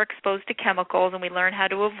how we're exposed to chemicals, and we learn how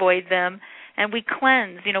to avoid them. And we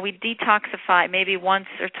cleanse, we detoxify maybe once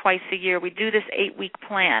or twice a year. We do this 8-week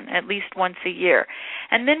plan at least once a year.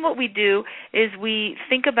 And then what we do is we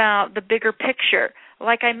think about the bigger picture.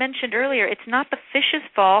 Like I mentioned earlier, it's not the fish's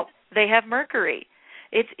fault they have mercury.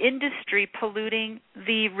 It's industry polluting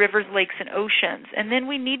the rivers, lakes, and oceans. And then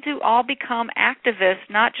we need to all become activists,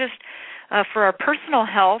 not just for our personal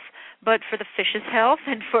health, but for the fish's health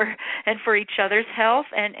and for each other's health,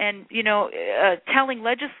 and telling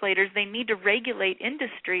legislators they need to regulate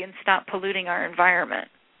industry and stop polluting our environment.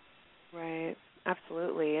 Right.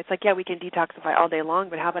 Absolutely. It's like, we can detoxify all day long,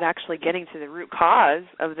 but how about actually getting to the root cause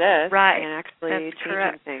of this and actually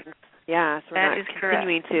changing things? Yeah, so we're not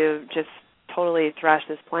continuing to just totally thrash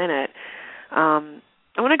this planet.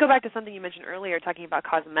 I want to go back to something you mentioned earlier, talking about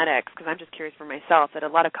cosmetics, because I'm just curious for myself that a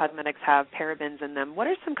lot of cosmetics have parabens in them. What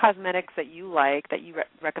are some cosmetics that you like, that you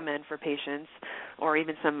recommend for patients, or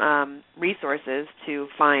even some resources to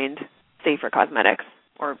find safer cosmetics,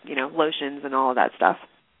 or, lotions and all of that stuff?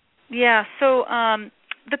 Yeah, so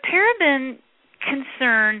the paraben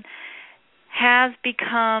concern has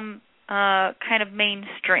become kind of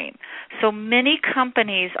mainstream. So many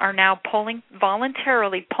companies are now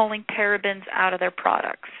voluntarily pulling parabens out of their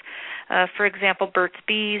products. For example, Burt's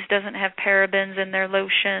Bees doesn't have parabens in their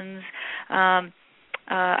lotions.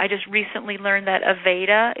 I just recently learned that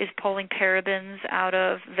Aveda is pulling parabens out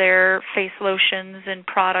of their face lotions and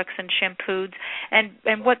products and shampoos,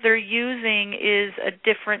 and what they're using is a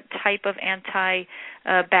different type of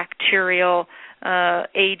antibacterial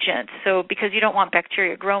agent. So because you don't want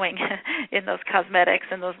bacteria growing in those cosmetics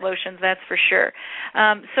and those lotions, that's for sure.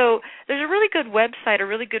 So there's a really good website, a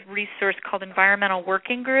really good resource called Environmental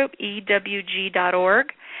Working Group,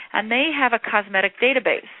 EWG.org, and they have a cosmetic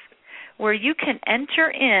database where you can enter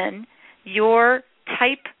in your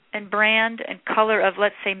type and brand and color of,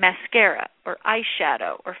 let's say, mascara or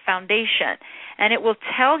eyeshadow or foundation, and it will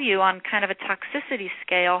tell you on kind of a toxicity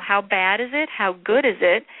scale how bad is it, how good is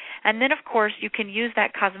it, and then, of course, you can use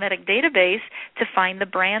that cosmetic database to find the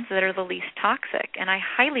brands that are the least toxic, and I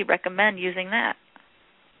highly recommend using that.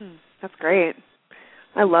 That's great.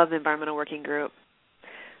 I love the Environmental Working Group.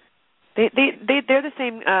 They're the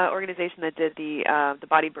same organization that did the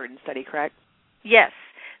body burden study, correct? Yes,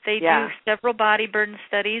 they do several body burden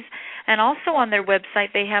studies, and also on their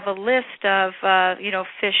website they have a list of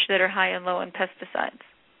fish that are high and low in pesticides.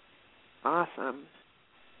 Awesome.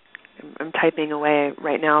 I'm typing away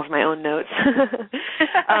right now of my own notes.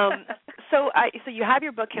 So you have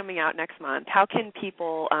your book coming out next month. How can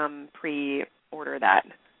people pre-order that?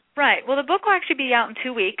 Right. Well, the book will actually be out in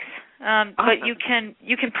 2 weeks. Awesome. But you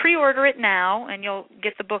can pre-order it now, and you'll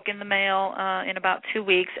get the book in the mail in about 2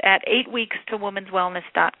 weeks at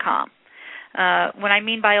 8weekstowomenswellness.com. When I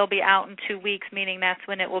mean by it'll be out in 2 weeks, meaning that's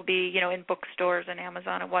when it will be, in bookstores and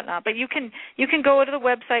Amazon and whatnot. But you can go to the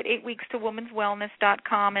website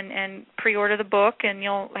 8weekstowomenswellness.com and pre-order the book, and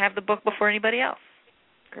you'll have the book before anybody else.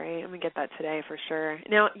 Great. I'm going to get that today for sure.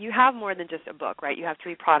 Now, you have more than just a book, right? You have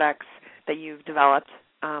 3 products that you've developed.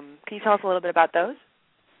 Can you tell us a little bit about those?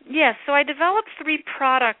 Yes, so I developed 3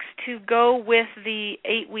 products to go with the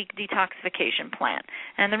 8-week detoxification plan.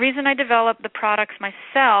 And the reason I developed the products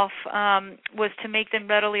myself was to make them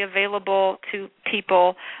readily available to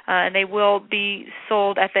people, and they will be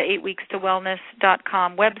sold at the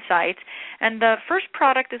 8weekstowellness.com website. And the first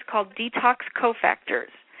product is called Detox Cofactors.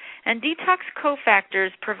 And Detox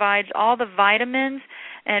Cofactors provides all the vitamins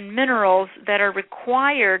and minerals that are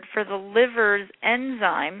required for the liver's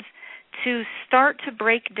enzymes to start to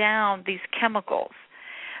break down these chemicals.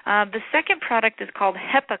 The second product is called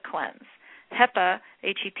HEPA Cleanse. HEPA,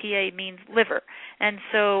 H-E-P-A, means liver. And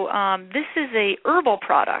so this is a herbal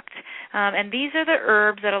product. And these are the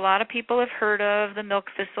herbs that a lot of people have heard of, the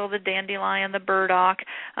milk thistle, the dandelion, the burdock.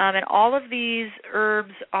 And all of these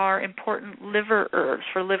herbs are important liver herbs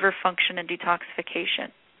for liver function and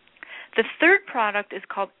detoxification. The third product is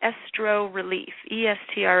called Estro Relief,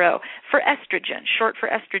 E-S-T-R-O, for estrogen, short for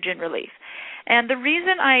estrogen relief. And the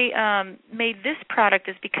reason I made this product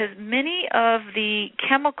is because many of the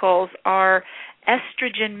chemicals are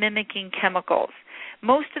estrogen-mimicking chemicals.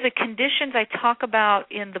 Most of the conditions I talk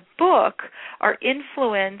about in the book are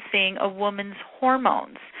influencing a woman's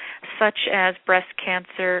hormones, such as breast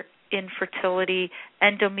cancer, infertility,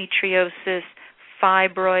 endometriosis,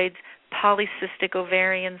 fibroids, polycystic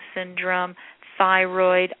ovarian syndrome,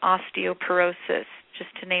 thyroid, osteoporosis, just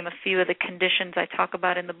to name a few of the conditions I talk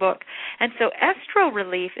about in the book. And so Estro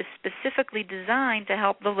Relief is specifically designed to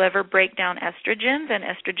help the liver break down estrogens and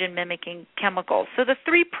estrogen-mimicking chemicals. So the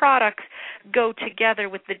 3 products go together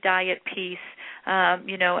with the diet piece, and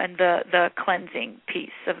the cleansing piece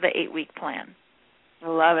of the 8-week plan. I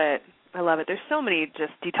love it. There's so many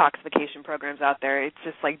just detoxification programs out there. It's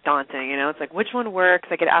just like daunting, It's like, which one works?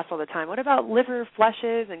 I get asked all the time, what about liver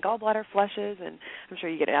flushes and gallbladder flushes? And I'm sure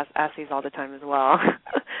you get asked these all the time as well.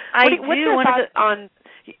 What's your thoughts on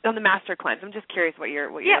the Master Cleanse? I'm just curious what your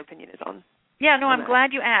opinion is on. Yeah, no, I'm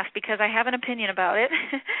glad you asked because I have an opinion about it.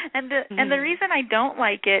 And the reason I don't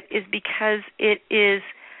like it is because it is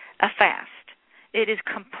a fast. It is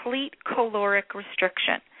complete caloric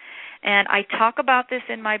restriction. And I talk about this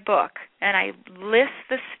in my book, and I list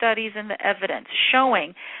the studies and the evidence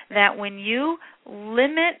showing that when you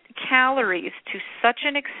limit calories to such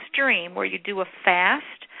an extreme where you do a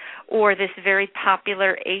fast or this very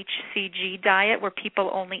popular HCG diet where people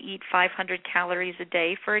only eat 500 calories a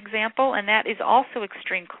day, for example, and that is also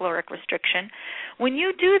extreme caloric restriction. When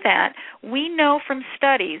you do that, we know from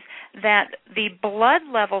studies that the blood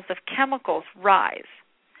levels of chemicals rise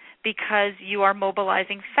because you are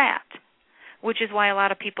mobilizing fat, which is why a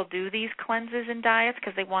lot of people do these cleanses and diets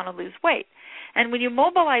because they want to lose weight. And when you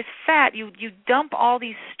mobilize fat, you dump all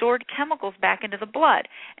these stored chemicals back into the blood,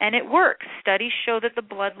 and it works. Studies show that the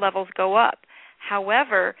blood levels go up.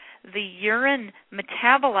 However, the urine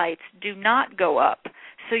metabolites do not go up.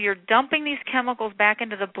 So you're dumping these chemicals back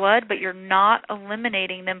into the blood, but you're not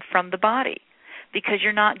eliminating them from the body because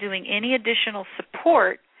you're not doing any additional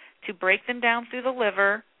support to break them down through the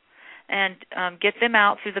liver and get them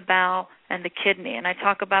out through the bowel and the kidney. And I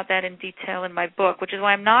talk about that in detail in my book, which is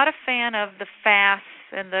why I'm not a fan of the fasts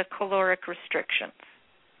and the caloric restrictions.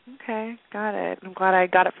 Okay, got it. I'm glad I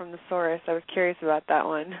got it from the source. I was curious about that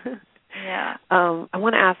one. Yeah. I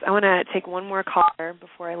want to take one more caller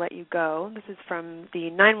before I let you go. This is from the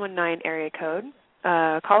 919 area code.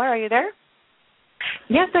 Caller, are you there?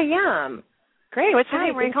 Yes, I am. Great. What's your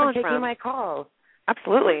name? Where are you calling from? Taking my call.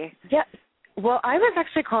 Absolutely. Yeah. Well, I was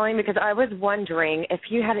actually calling because I was wondering if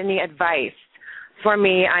you had any advice for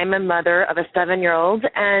me. I'm a mother of a 7-year-old,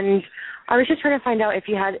 and I was just trying to find out if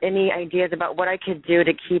you had any ideas about what I could do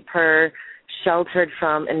to keep her sheltered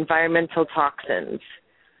from environmental toxins.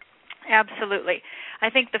 Absolutely. I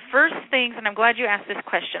think the first things, and I'm glad you asked this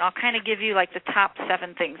question, I'll kind of give you like the top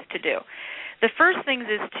 7 things to do. The first things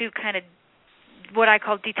is to kind of what I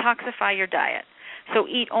call detoxify your diet. So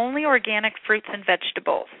eat only organic fruits and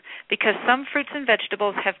vegetables because some fruits and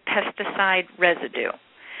vegetables have pesticide residue.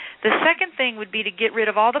 The second thing would be to get rid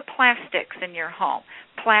of all the plastics in your home.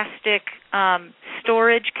 Plastic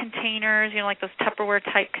storage containers, like those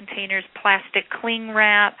Tupperware-type containers, plastic cling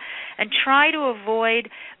wrap, and try to avoid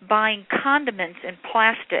buying condiments in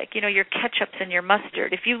plastic, your ketchups and your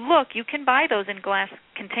mustard. If you look, you can buy those in glass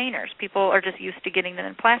containers. People are just used to getting them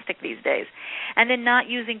in plastic these days. And then not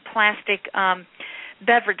using plastic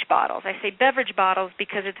beverage bottles. I say beverage bottles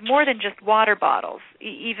because it's more than just water bottles.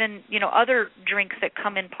 Even, other drinks that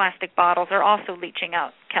come in plastic bottles are also leaching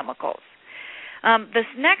out chemicals. This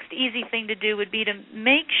next easy thing to do would be to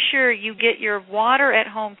make sure you get your water at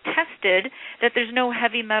home tested, that there's no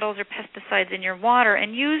heavy metals or pesticides in your water,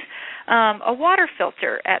 and use a water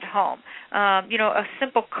filter at home. A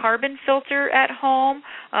simple carbon filter at home.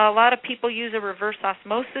 A lot of people use a reverse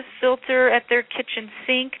osmosis filter at their kitchen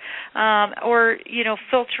sink, or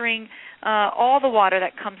filtering all the water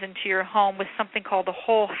that comes into your home with something called the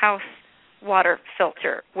whole house water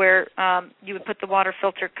filter, where you would put the water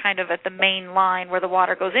filter kind of at the main line where the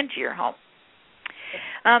water goes into your home.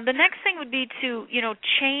 The next thing would be to,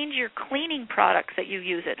 change your cleaning products that you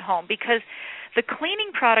use at home, because the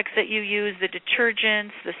cleaning products that you use, the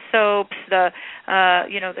detergents, the soaps, the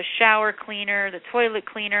shower cleaner, the toilet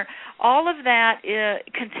cleaner, all of that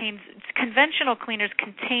conventional cleaners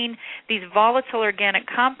contain these volatile organic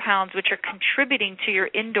compounds which are contributing to your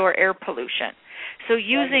indoor air pollution. So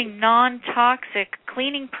using non-toxic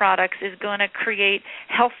cleaning products is going to create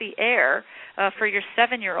healthy air for your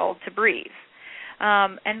 7-year-old to breathe.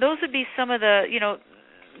 And those would be some of the,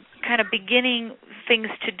 kind of beginning things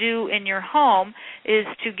to do in your home, is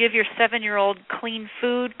to give your 7-year-old clean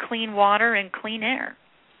food, clean water, and clean air.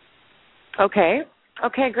 Okay,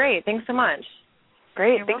 great. Thanks so much.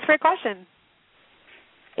 Great. You're Thanks welcome. for your question.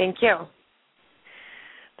 Thank you.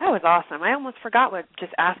 That was awesome. I almost forgot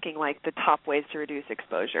just asking the top ways to reduce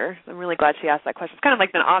exposure. I'm really glad she asked that question. It's kind of like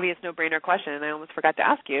an obvious no-brainer question, and I almost forgot to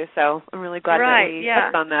ask you. So I'm really glad that we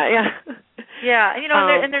touched on that. Yeah. Yeah,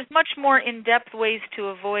 and there's much more in-depth ways to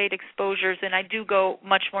avoid exposures, and I do go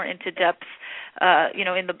much more into depth,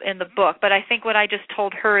 in the book. But I think what I just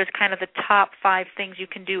told her is kind of the top 5 things you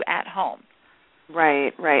can do at home.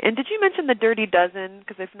 Right. And did you mention the Dirty Dozen?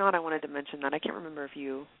 Because if not, I wanted to mention that. I can't remember if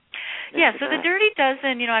you. Yeah, so the Dirty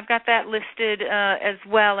Dozen, I've got that listed as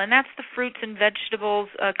well, and that's the fruits and vegetables,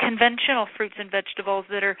 conventional fruits and vegetables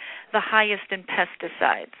that are the highest in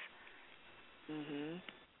pesticides. Mm-hmm.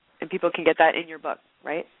 And people can get that in your book,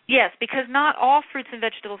 right? Yes, because not all fruits and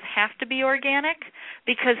vegetables have to be organic,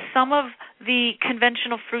 because some of the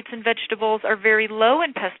conventional fruits and vegetables are very low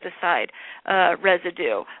in pesticide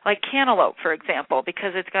residue, like cantaloupe, for example,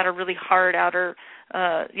 because it's got a really hard outer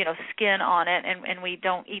skin on it, and we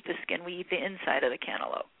don't eat the skin, we eat the inside of the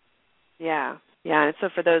cantaloupe. Yeah. And so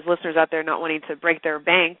for those listeners out there not wanting to break their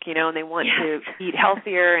bank, and they want to eat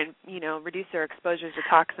healthier and, reduce their exposures to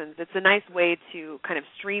toxins, it's a nice way to kind of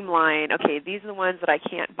streamline, okay, these are the ones that I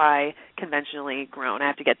can't buy conventionally grown. I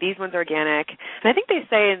have to get these ones organic. And I think they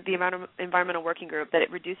say in the Environmental Working Group that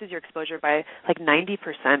it reduces your exposure by 90%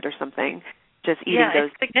 or something, just eating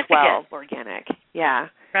those 12 organic. Yeah,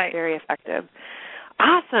 right. Very effective.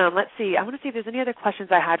 Awesome. Let's see. I want to see if there's any other questions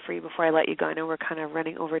I had for you before I let you go. I know we're kind of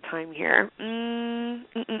running over time here.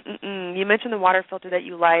 You mentioned the water filter that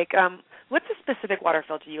you like. What's the specific water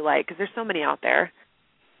filter you like? Because there's so many out there.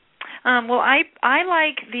 Well, I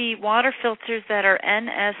like the water filters that are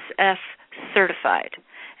NSF certified.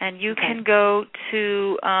 And you can go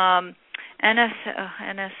to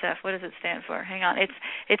NSF. What does it stand for? Hang on.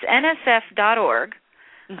 It's nsf.org.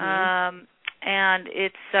 Mm-hmm. And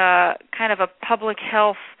it's kind of a public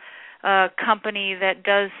health company that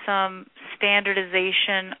does some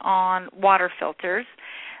standardization on water filters.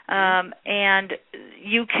 And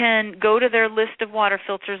you can go to their list of water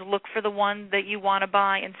filters, look for the one that you want to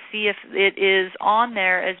buy, and see if it is on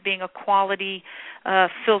there as being a quality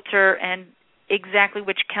filter and exactly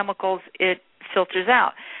which chemicals it filters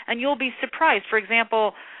out. And you'll be surprised. For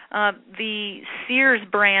example, the Sears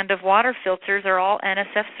brand of water filters are all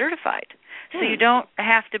NSF certified. So you don't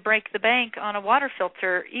have to break the bank on a water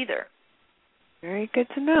filter either. Very good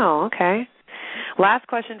to know. Okay. Last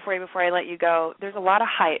question for you before I let you go. There's a lot of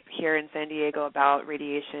hype here in San Diego about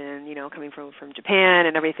radiation, coming from Japan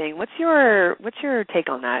and everything. What's your take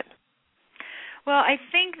on that? Well, I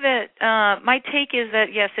think that my take is that,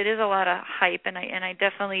 yes, it is a lot of hype, and I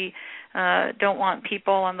definitely don't want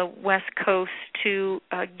people on the West Coast to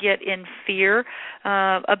get in fear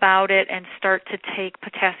about it and start to take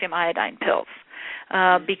potassium iodine pills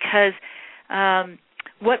because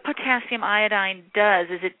what potassium iodine does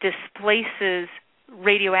is it displaces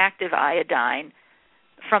radioactive iodine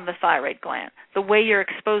from the thyroid gland. The way you're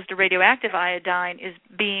exposed to radioactive iodine is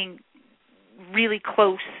being really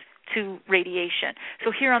close to radiation.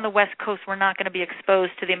 So here on the West Coast, we're not going to be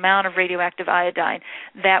exposed to the amount of radioactive iodine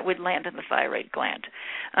that would land in the thyroid gland.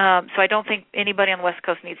 So I don't think anybody on the West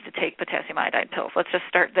Coast needs to take potassium iodine pills. Let's just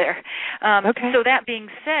start there. Okay. So that being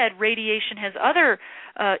said, radiation has other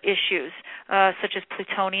issues, such as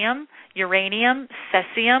plutonium, uranium,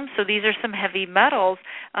 cesium. So these are some heavy metals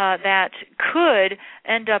that could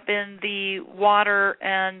end up in the water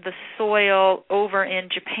and the soil over in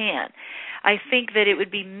Japan. I think that it would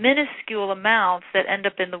be minuscule amounts that end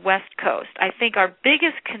up in the West Coast. I think our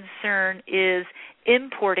biggest concern is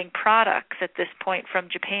importing products at this point from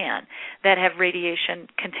Japan that have radiation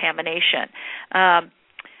contamination. And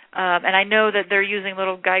I know that they're using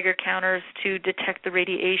little Geiger counters to detect the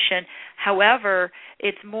radiation. However,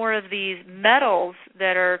 it's more of these metals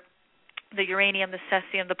that are the uranium, the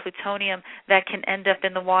cesium, the plutonium that can end up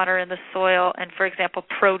in the water and the soil, and, for example,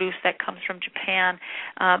 produce that comes from Japan,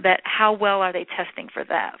 that how well are they testing for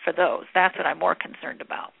those? That's what I'm more concerned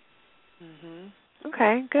about. Mm-hmm.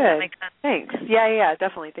 Okay, good. Thanks. Yeah,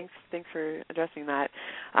 definitely. Thanks for addressing that.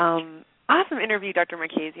 Awesome interview, Dr.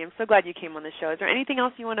 Marchese. I'm so glad you came on the show. Is there anything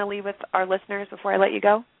else you want to leave with our listeners before I let you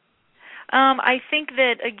go? I think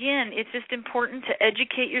that, again, it's just important to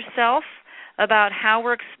educate yourself about how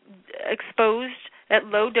we're exposed at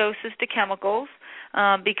low doses to chemicals,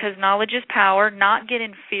 because knowledge is power. Not get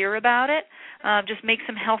in fear about it. Just make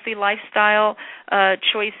some healthy lifestyle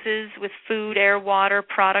choices with food, air, water,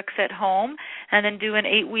 products at home, and then do an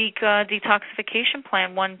 8-week detoxification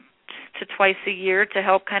plan 1 to twice a year to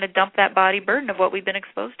help kind of dump that body burden of what we've been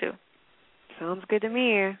exposed to. Sounds good to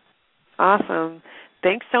me. Awesome.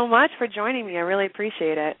 Thanks so much for joining me. I really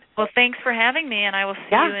appreciate it. Well, thanks for having me, and I will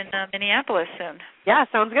see you in Minneapolis soon. Yeah,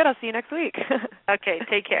 sounds good. I'll see you next week. Okay,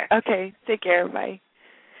 take care. Okay, take care. Bye.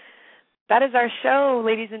 That is our show,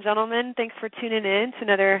 ladies and gentlemen. Thanks for tuning in to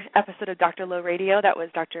another episode of Dr. Low Radio. That was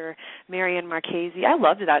Dr. Marian Marchese. I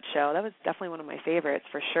loved that show. That was definitely one of my favorites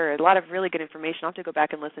for sure. A lot of really good information. I'll have to go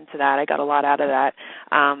back and listen to that. I got a lot out of that.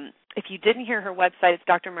 If you didn't hear her website, it's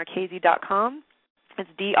drmarchese.com. It's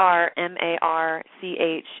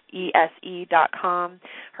drmarchese.com.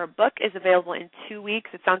 Her book is available in 2 weeks.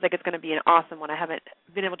 It sounds like it's going to be an awesome one. I haven't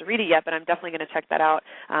been able to read it yet, but I'm definitely going to check that out.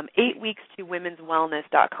 8 weeks to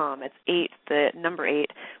womenswellness.com. It's 8, the number 8,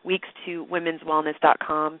 weeks to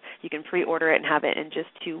womenswellness.com. You can pre-order it and have it in just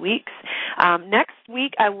 2 weeks. Next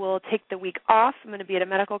week, I will take the week off. I'm going to be at a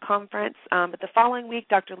medical conference. But the following week,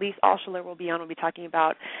 Dr. Lise Alschuler will be on. We'll be talking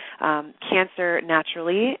about cancer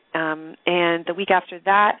naturally. And the week after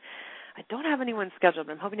that, I don't have anyone scheduled,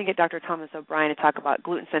 but I'm hoping to get Dr. Thomas O'Brien to talk about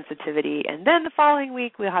gluten sensitivity. And then the following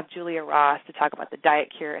week, we'll have Julia Ross to talk about the diet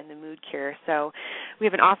cure and the mood cure. So we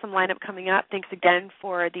have an awesome lineup coming up. Thanks again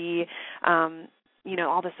for the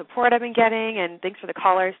all the support I've been getting, and thanks for the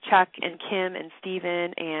callers, Chuck and Kim and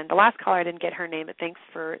Steven. And the last caller, I didn't get her name, but thanks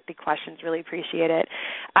for the questions. Really appreciate it.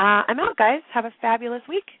 I'm out, guys. Have a fabulous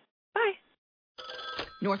week. Bye.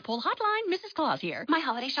 North Pole Hotline, Mrs. Claus here. My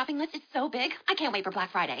holiday shopping list is so big, I can't wait for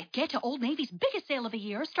Black Friday. Get to Old Navy's biggest sale of the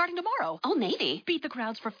year starting tomorrow. Old Navy? Beat the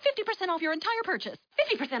crowds for 50% off your entire purchase.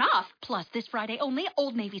 50% off? Plus, this Friday only,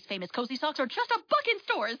 Old Navy's famous cozy socks are just $1 in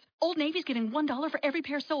stores. Old Navy's giving $1 for every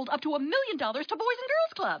pair sold up to $1 million to Boys and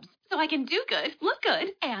Girls Clubs. So I can do good, look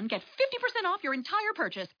good, and get 50% off your entire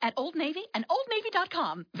purchase at Old Navy and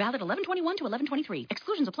OldNavy.com. Valid 11/21 to 11/23.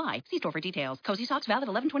 Exclusions apply. See store for details. Cozy socks valid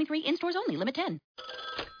 11/23. In stores only. Limit 10.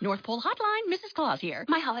 North Pole Hotline, Mrs. Claus here.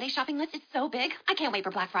 My holiday shopping list is so big, I can't wait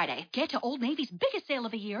for Black Friday. Get to Old Navy's biggest sale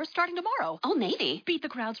of the year starting tomorrow. Old Navy? Beat the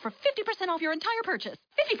crowds for 50% off your entire purchase.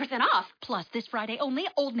 50% off? Plus, this Friday only,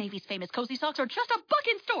 Old Navy's famous cozy socks are just $1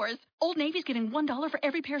 in stores. Old Navy's giving $1 for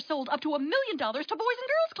every pair sold up to $1 million to Boys and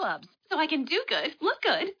Girls Clubs. So I can do good, look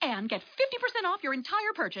good, and get 50% off your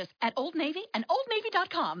entire purchase at Old Navy and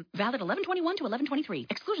OldNavy.com. Valid 11/21 to 11/23.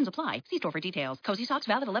 Exclusions apply. See store for details. Cozy socks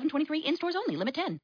valid 11/23. In stores only. Limit 10.